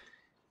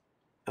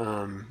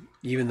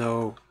 even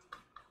though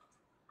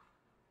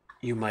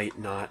you might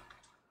not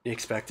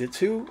expect it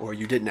to, or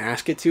you didn't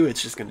ask it to,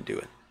 it's just going to do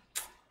it.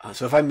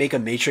 So if I make a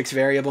matrix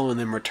variable and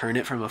then return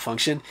it from a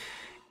function,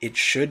 it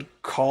should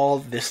call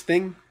this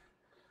thing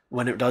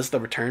when it does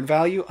the return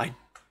value. I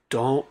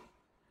don't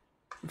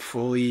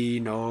fully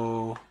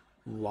know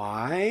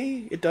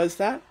why it does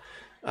that,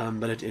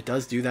 but it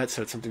does do that,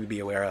 so it's something to be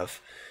aware of.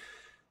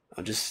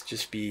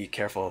 Just be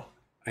careful.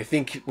 I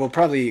think we'll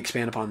probably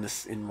expand upon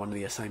this in one of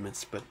the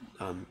assignments, but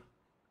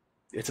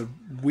it's a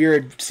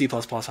weird C++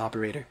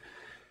 operator,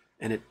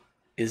 and it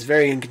is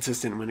very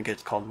inconsistent when it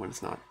gets called and when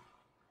it's not.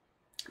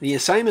 The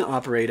assignment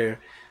operator,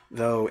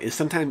 though, is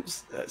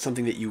sometimes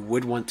something that you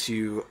would want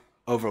to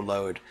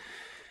overload.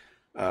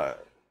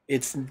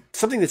 It's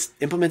something that's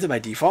implemented by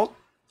default.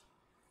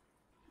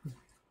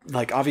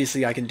 Like,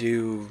 obviously, I can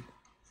do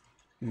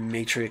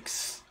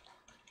matrix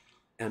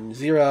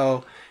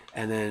M0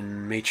 and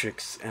then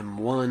matrix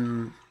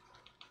M1.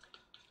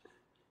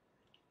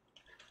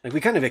 Like,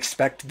 we kind of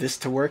expect this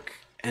to work,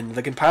 and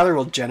the compiler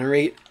will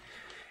generate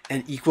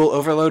an equal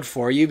overload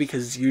for you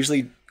because it's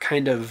usually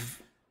kind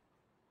of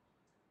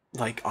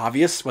like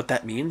obvious what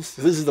that means.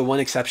 So this is the one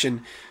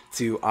exception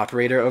to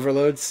operator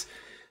overloads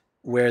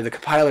where the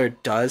compiler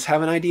does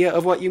have an idea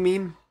of what you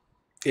mean.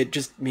 It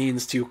just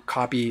means to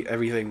copy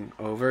everything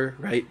over,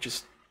 right?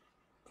 Just,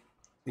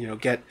 you know,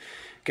 get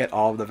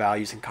all of the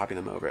values and copy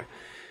them over.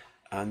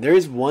 There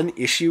is one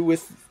issue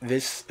with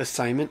this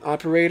assignment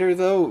operator,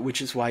 though,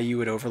 which is why you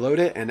would overload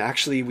it. And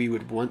actually, we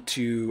would want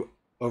to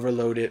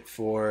overload it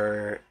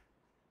for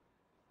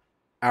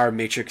our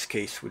matrix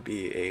case would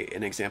be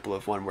an example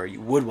of one where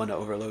you would want to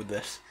overload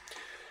this.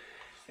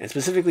 And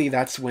specifically,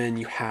 that's when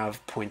you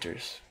have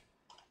pointers.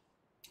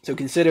 So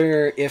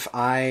consider if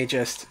I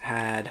just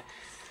had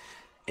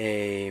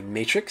a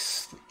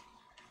matrix,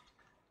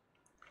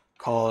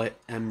 call it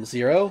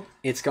M0,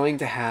 it's going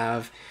to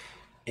have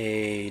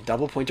a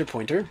double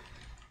pointer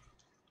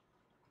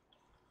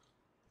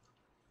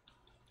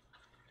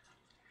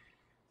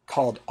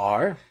called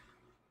R,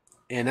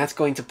 and that's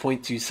going to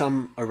point to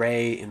some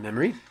array in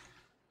memory.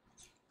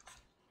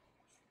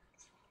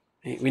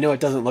 We know it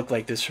doesn't look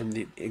like this from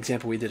the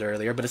example we did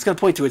earlier, but it's going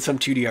to point to some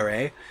 2D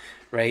array,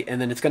 right? And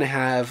then it's going to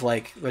have,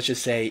 like, let's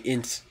just say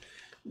int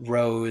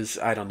rows,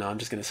 I don't know, I'm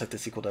just going to set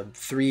this equal to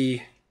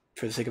 3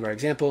 for the sake of our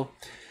example.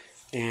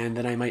 And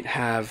then I might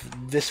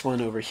have this one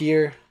over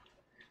here,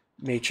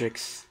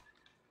 matrix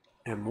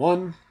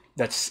M1,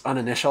 that's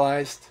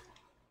uninitialized,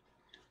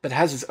 but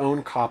has its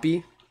own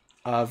copy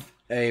of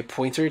a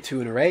pointer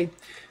to an array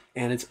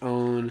and its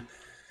own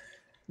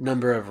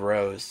number of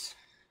rows.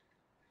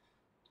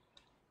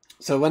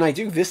 So when I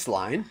do this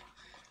line,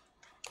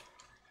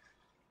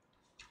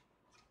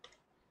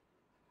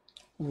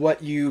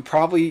 what you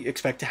probably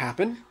expect to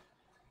happen,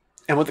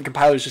 and what the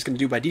compiler is just going to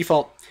do by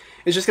default,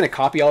 is just going to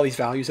copy all these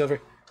values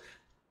over.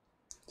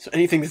 So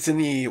anything that's in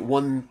the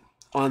one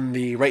on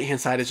the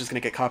right-hand side is just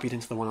going to get copied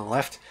into the one on the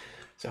left.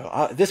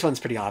 So this one's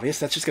pretty obvious.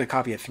 That's just going to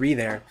copy a 3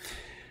 there.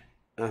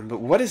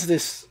 But what is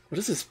this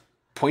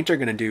pointer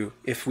going to do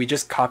if we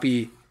just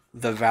copy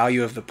the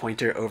value of the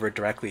pointer over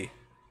directly?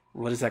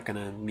 What is that going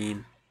to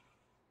mean?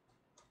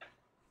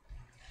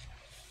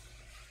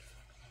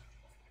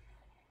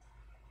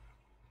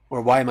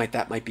 Or why might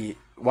that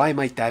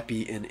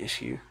be an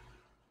issue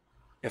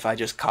if I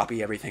just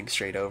copy everything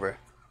straight over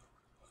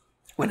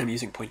when I'm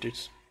using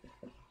pointers?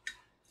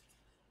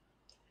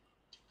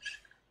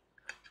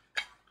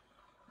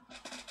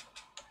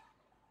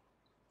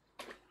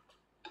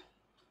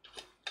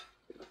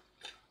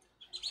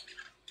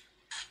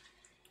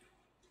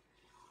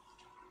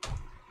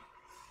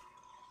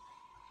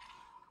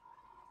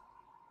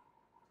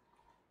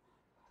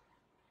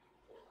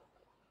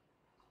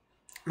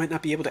 Might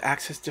not be able to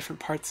access different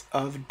parts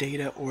of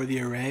data or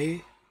the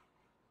array.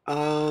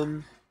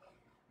 It's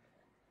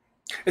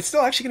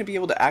still actually going to be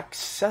able to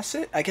access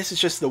it. I guess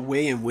it's just the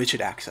way in which it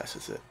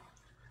accesses it.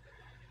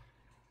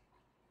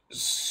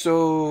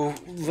 So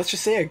let's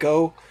just say I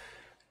go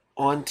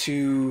on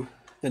to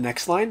the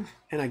next line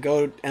and I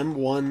go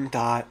m1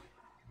 dot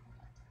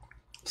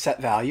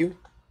set value,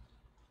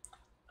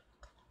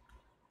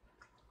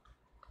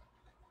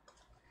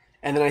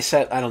 and then I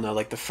set, I don't know,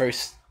 like the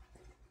first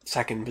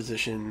second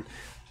position,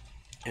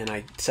 and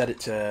I set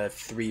it to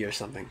 3 or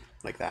something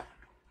like that.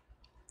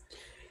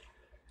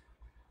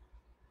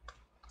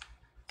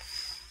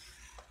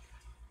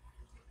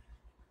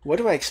 What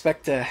do I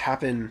expect to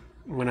happen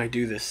when I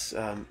do this?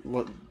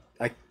 Well,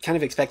 I kind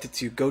of expect it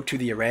to go to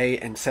the array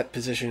and set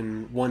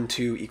position 1,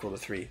 2 equal to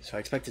 3. So I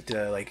expect it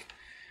to like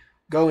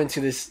go into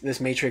this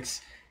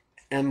matrix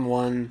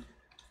M1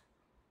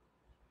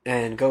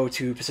 and go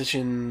to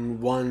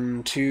position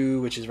 1,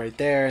 2, which is right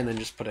there, and then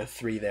just put a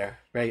 3 there,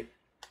 right?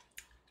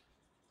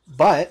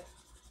 But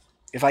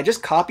if I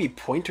just copy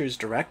pointers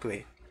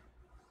directly,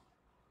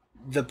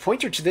 the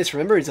pointer to this,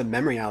 remember, is a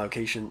memory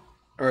allocation,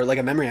 or like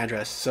a memory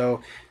address.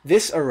 So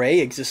this array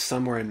exists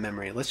somewhere in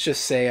memory. Let's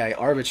just say I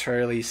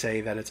arbitrarily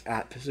say that it's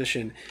at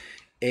position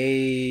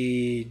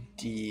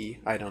AD,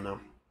 I don't know,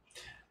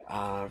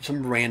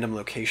 some random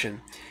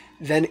location.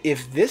 Then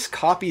if this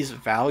copies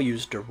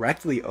values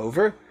directly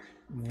over,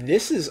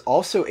 this is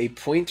also a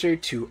pointer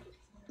to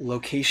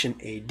location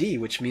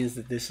AD, which means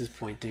that this is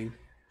pointing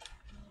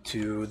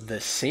to the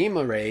same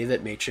array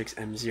that matrix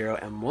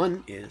M0,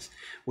 M1 is,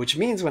 which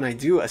means when I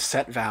do a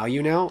set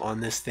value now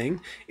on this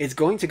thing, it's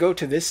going to go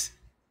to this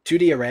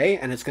 2D array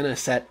and it's going to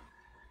set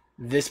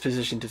this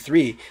position to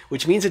 3,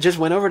 which means it just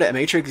went over to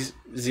matrix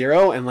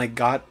 0 and like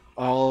got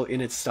all in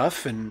its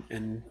stuff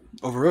and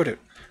overrode it,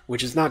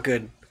 which is not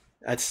good.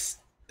 That's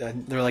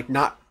they're like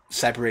not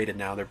separated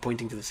now, they're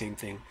pointing to the same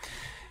thing.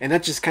 And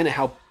that's just kind of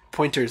how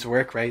pointers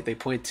work, right? They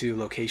point to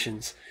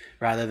locations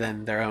rather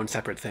than their own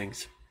separate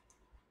things.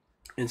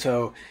 And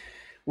so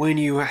when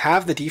you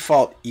have the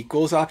default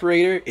equals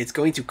operator, it's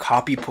going to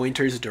copy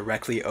pointers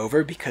directly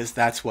over, because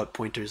that's what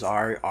pointers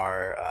are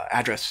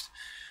address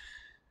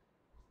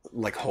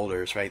like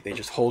holders, right? They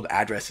just hold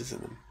addresses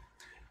in them.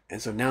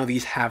 And so now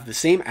these have the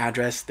same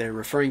address, they're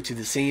referring to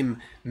the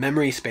same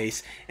memory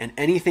space, and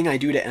anything I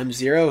do to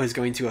M0 is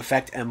going to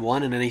affect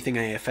M1, and anything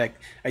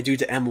I do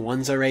to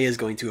M1's array is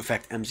going to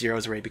affect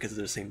M0's array because of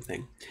the same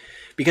thing.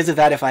 Because of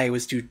that, if I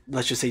was to,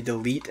 let's just say,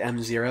 delete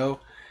M0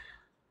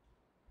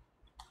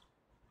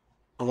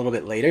 a little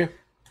bit later,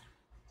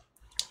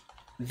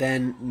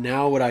 then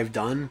now what I've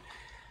done,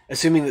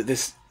 assuming that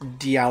this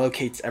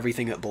deallocates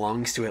everything that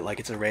belongs to it, like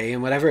its array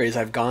and whatever, is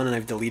I've gone and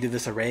I've deleted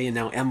this array, and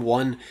now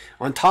M1,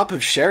 on top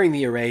of sharing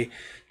the array,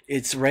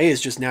 its array is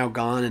just now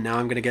gone, and now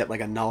I'm going to get like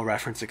a null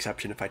reference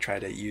exception if I try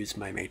to use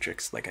my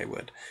matrix like I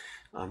would.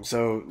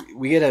 So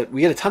we get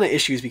a ton of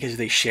issues because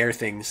they share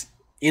things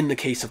in the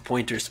case of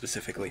pointers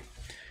specifically.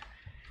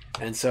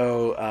 And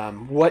so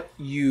what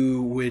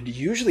you would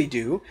usually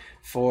do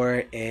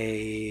for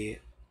a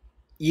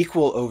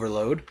equal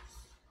overload,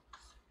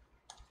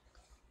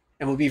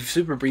 and we'll be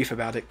super brief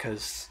about it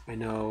because I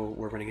know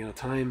we're running out of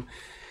time.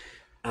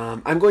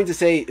 I'm going to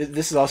say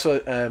this is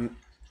also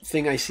a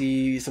thing I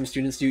see some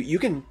students do. You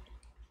can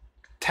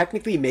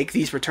technically make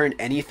these return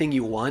anything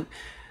you want.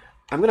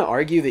 I'm going to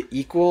argue that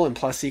equal and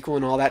plus equal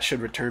and all that should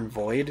return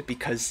void,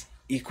 because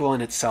equal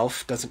in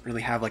itself doesn't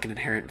really have like an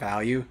inherent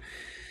value.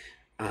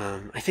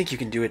 I think you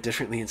can do it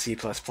differently in C++,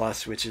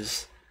 which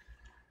is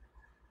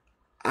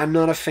I'm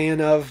not a fan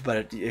of,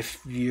 but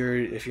if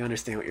you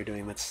understand what you're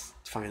doing, that's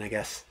fine, I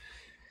guess.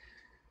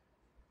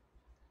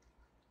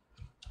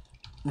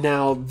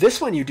 Now, this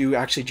one you do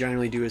actually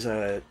generally do as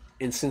a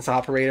instance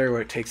operator,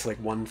 where it takes like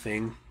one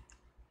thing.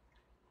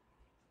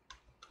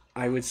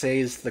 I would say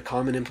is the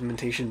common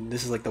implementation.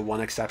 This is like the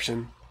one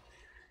exception.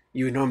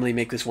 You would normally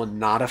make this one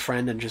not a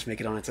friend and just make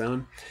it on its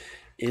own.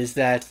 Is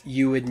that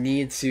you would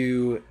need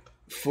to,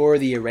 for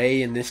the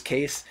array in this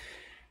case,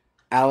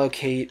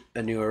 allocate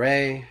a new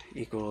array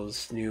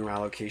equals new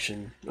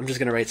allocation. I'm just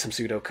going to write some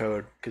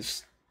pseudocode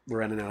because we're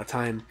running out of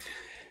time.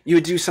 You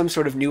would do some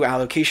sort of new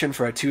allocation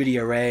for a 2D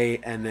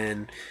array and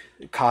then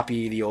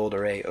copy the old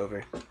array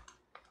over.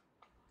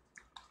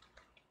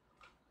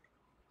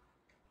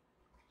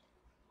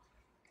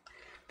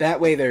 That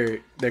way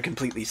they're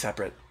completely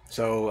separate.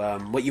 So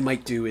what you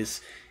might do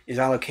is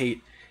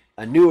allocate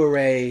a new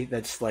array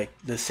that's like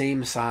the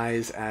same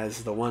size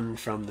as the one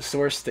from the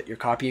source that you're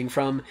copying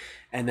from,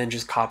 and then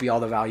just copy all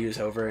the values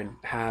over and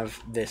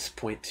have this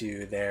point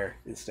to there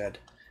instead.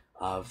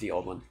 of the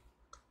old one,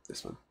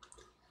 this one.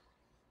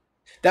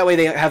 That way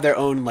they have their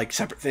own like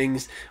separate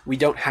things. We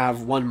don't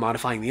have one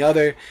modifying the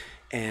other,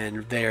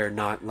 and they're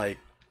not like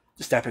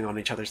stepping on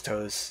each other's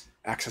toes,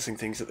 accessing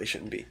things that they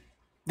shouldn't be.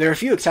 There are a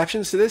few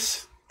exceptions to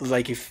this,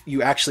 like if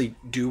you actually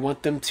do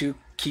want them to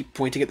keep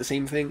pointing at the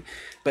same thing,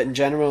 but in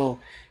general,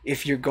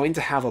 if you're going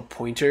to have a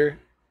pointer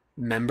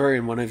member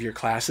in one of your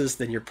classes,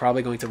 then you're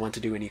probably going to want to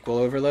do an equal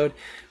overload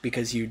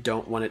because you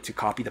don't want it to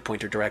copy the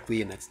pointer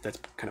directly, and that's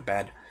kind of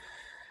bad.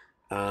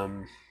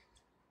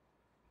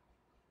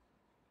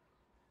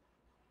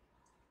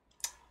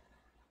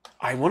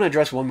 I want to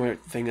address one more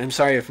thing. I'm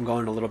sorry if I'm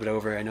going a little bit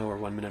over. I know we're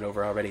 1 minute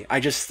over already.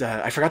 I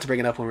forgot to bring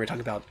it up when we were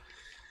talking about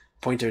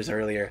pointers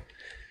earlier.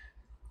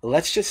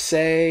 Let's just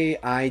say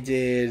I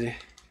did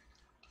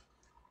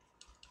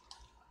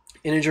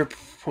integer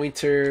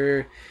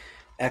pointer,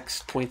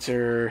 x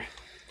pointer,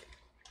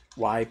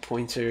 y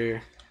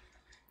pointer,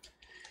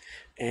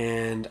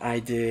 and I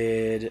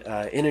did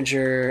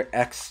integer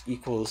x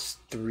equals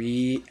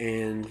 3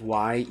 and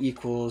y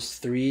equals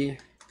 3,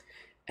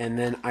 and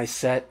then I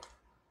set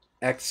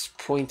x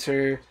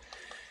pointer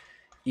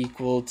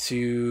equal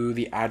to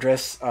the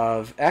address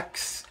of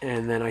x,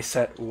 and then I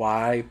set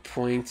y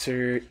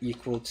pointer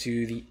equal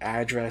to the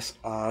address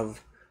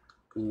of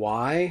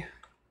y,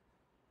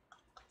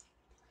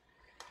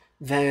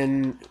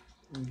 then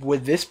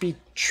would this be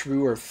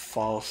true or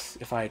false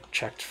if I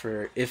checked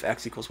for if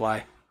x equals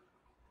y?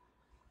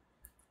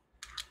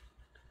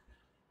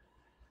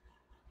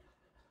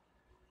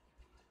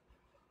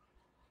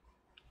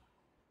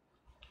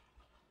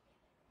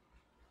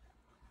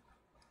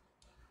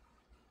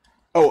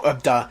 Oh,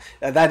 duh.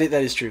 That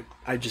is true.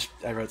 I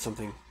wrote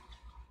something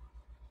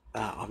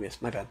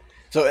obvious. My bad.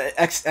 So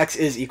x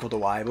is equal to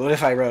y. But what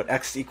if I wrote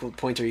x equal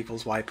pointer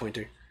equals y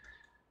pointer?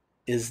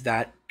 Is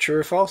that true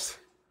or false?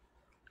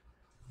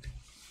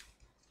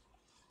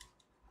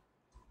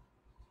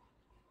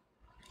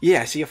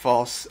 Yeah, I see a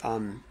false.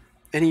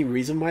 Any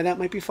reason why that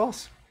might be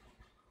false?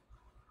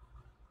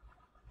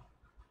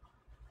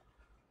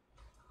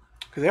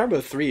 Because they are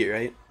both 3,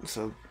 right?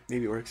 So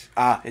maybe it works.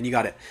 Ah, and you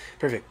got it.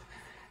 Perfect.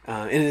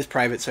 And it is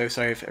private, so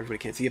sorry if everybody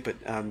can't see it, but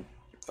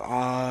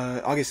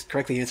August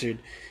correctly answered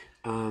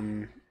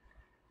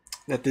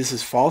that this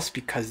is false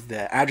because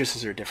the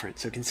addresses are different.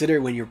 So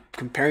consider when you're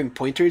comparing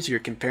pointers, you're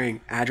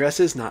comparing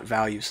addresses, not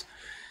values.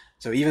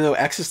 So even though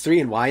x is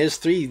 3 and y is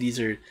 3, these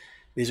are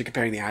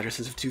comparing the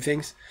addresses of two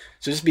things.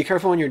 So just be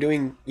careful when you're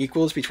doing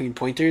equals between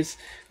pointers.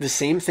 The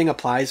same thing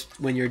applies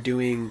when you're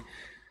doing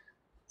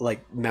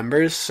like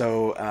members.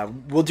 So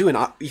we'll do an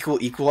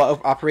equal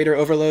operator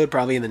overload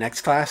probably in the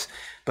next class,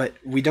 but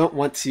we don't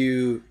want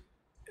to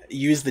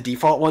use the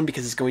default one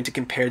because it's going to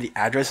compare the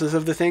addresses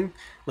of the thing,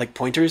 like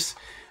pointers,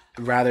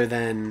 rather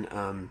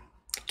than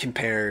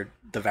compare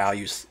the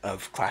values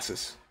of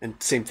classes. And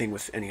same thing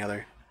with any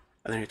other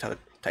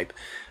type.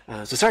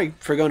 So sorry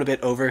for going a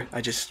bit over.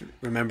 I just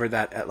remembered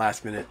that at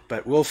last minute,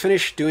 but we'll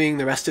finish doing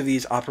the rest of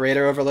these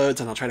operator overloads,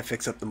 and I'll try to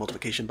fix up the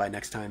multiplication by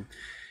next time.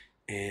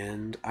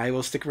 And I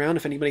will stick around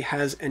if anybody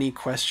has any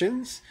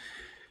questions.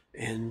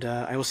 And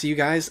I will see you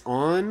guys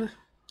on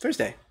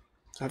Thursday.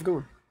 So have a good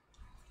one.